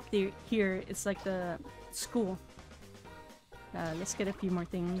we go up there, here, it's like the school. Let's get a few more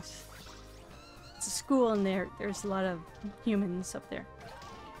things. It's a school and there's a lot of humans up there.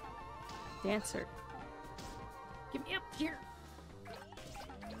 Dancer. Get me up here!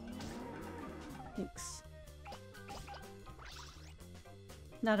 Thanks.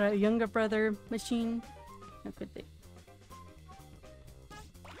 Not a younger brother machine? How could they?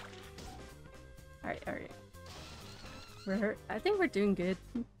 Alright, alright. I think we're doing good.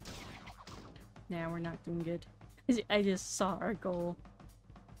 Nah, we're not doing good. I just saw our goal.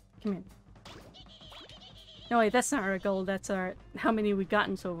 Come here. No wait, that's not our goal, that's our how many we've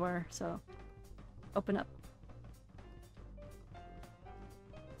gotten so far, so open up.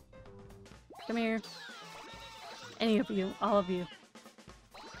 Come here. Any of you, all of you.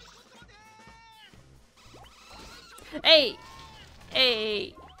 Hey!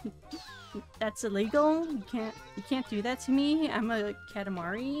 Hey! That's illegal. You can't do that to me. I'm a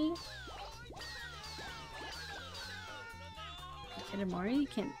Katamari. Katamari,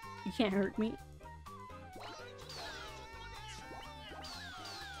 you can't hurt me.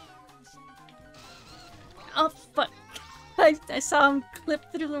 Oh fuck! I saw him clip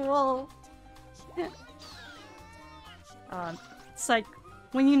through the wall. It's like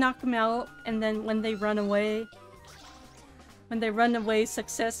when you knock them out, and then when they run away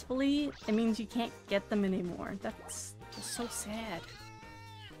successfully, it means you can't get them anymore. That's so sad.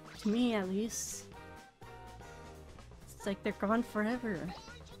 To me, at least. It's like they're gone forever.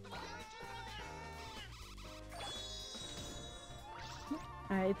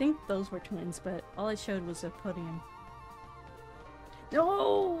 I think those were twins, but all I showed was a podium.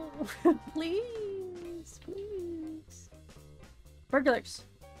 No! Please! Please! Burglars!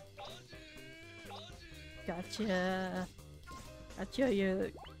 Gotcha! Gotcha,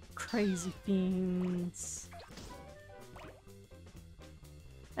 you crazy fiends.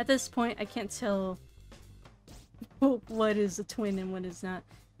 At this point, I can't tell what is a twin and what is not.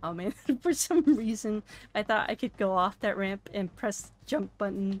 Oh man, for some reason, I thought I could go off that ramp and press the jump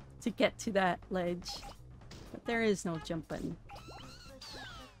button to get to that ledge. But there is no jump button.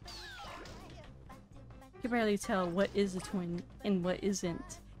 You can barely tell what is a twin and what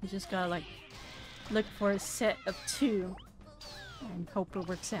isn't. You just gotta like look for a set of two and hope it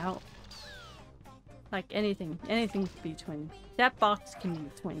works out. Like anything can be a twin. That box can be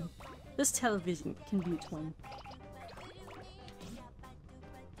a twin. This television can be a twin.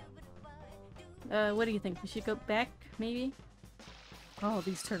 What do you think? We should go back, maybe? Oh,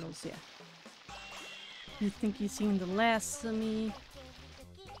 these turtles, yeah. You think you've seen the last of me?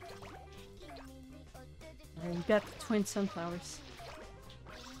 Alright, we got the twin sunflowers.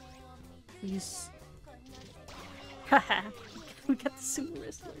 These... Haha! We got the sumo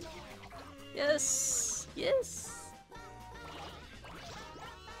wrestler. Yes! Yes!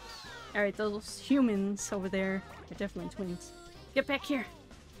 Alright, those humans over there are definitely twins. Get back here!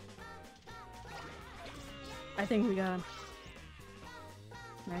 I think we got them.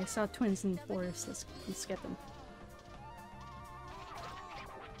 I saw twins in the forest. Let's get them.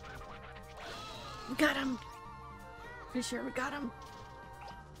 We got them! Pretty sure we got them.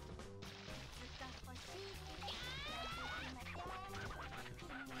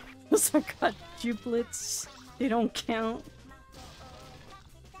 Those are quadruplets. They don't count.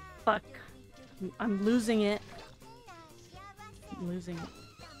 Fuck. I'm losing it. I'm losing it.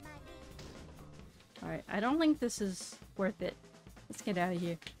 Alright, I don't think this is worth it. Let's get out of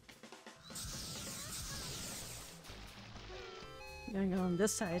here. I'm gonna go on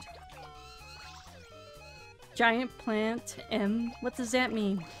this side. Giant plant M. What does that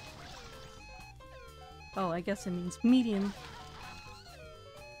mean? Oh, I guess it means medium.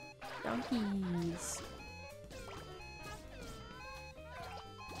 Donkeys.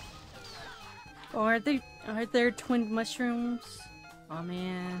 Oh, are there twin mushrooms? Oh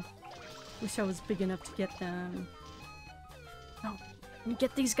man. Wish I was big enough to get them. No. Let me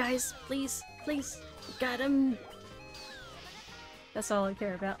get these guys, please. Please. Got them. That's all I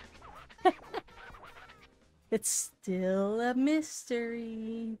care about. It's still a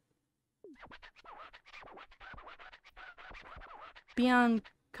mystery. Beyond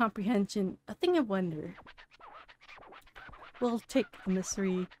comprehension, a thing of wonder. We'll take the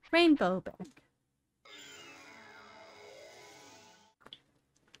mystery rainbow back.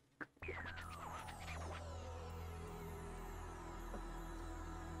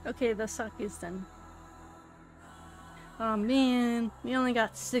 Okay, the sake is done. Oh man, we only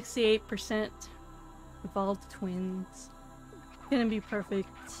got 68% of all the twins. Gonna be perfect.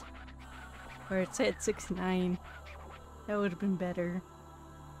 Or it's at 69. That would have been better.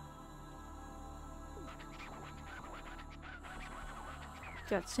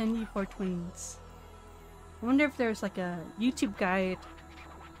 Got 74 twins. I wonder if there's like a YouTube guide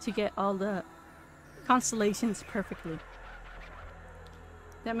to get all the constellations perfectly.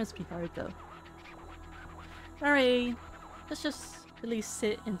 That must be hard though. Alright, let's just at least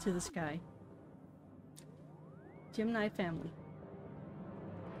sit into the sky. Gemini family.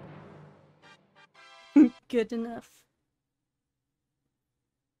 Good enough.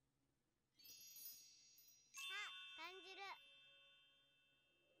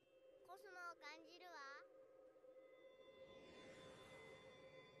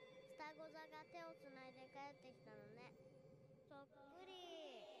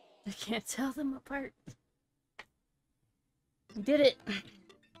 I can't tell them apart. We did it!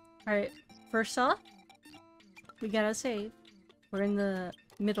 Alright, first off, we gotta save. We're in the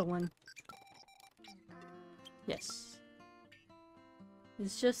middle one. Yes.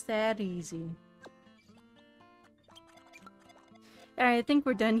 It's just that easy. Alright, I think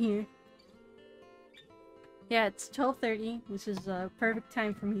we're done here. Yeah, it's 12:30, which is a perfect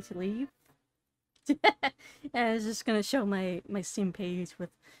time for me to leave. And I was just gonna show my Steam page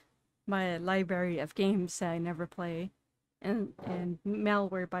with my library of games that I never play. And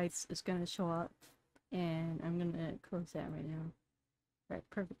Malware Bytes is gonna show up. And I'm gonna close that right now. Right,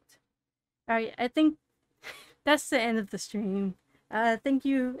 perfect. Alright, I think that's the end of the stream. Thank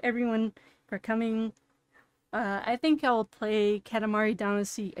you everyone for coming. I think I'll play Katamari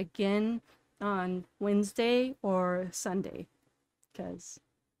Damacy again on Wednesday or Sunday. Because,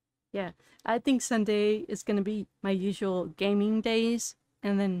 yeah, I think Sunday is gonna be my usual gaming days.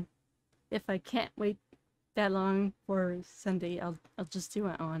 And then if I can't wait that long for Sunday, I'll just do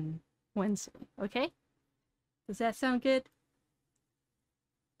it on Wednesday. Okay? Does that sound good?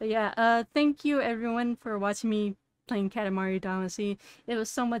 But yeah, thank you everyone for watching me playing Katamari Damacy. It was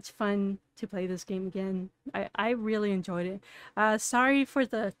so much fun to play this game again. I really enjoyed it. Sorry for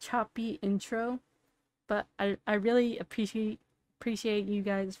the choppy intro, but I really appreciate you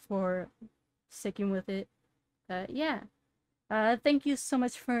guys for sticking with it. Yeah. Thank you so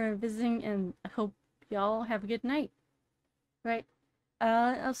much for visiting, and I hope y'all have a good night. Right?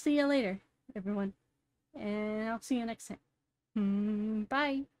 I'll see you later, everyone. And I'll see you next time.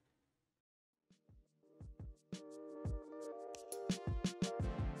 Bye.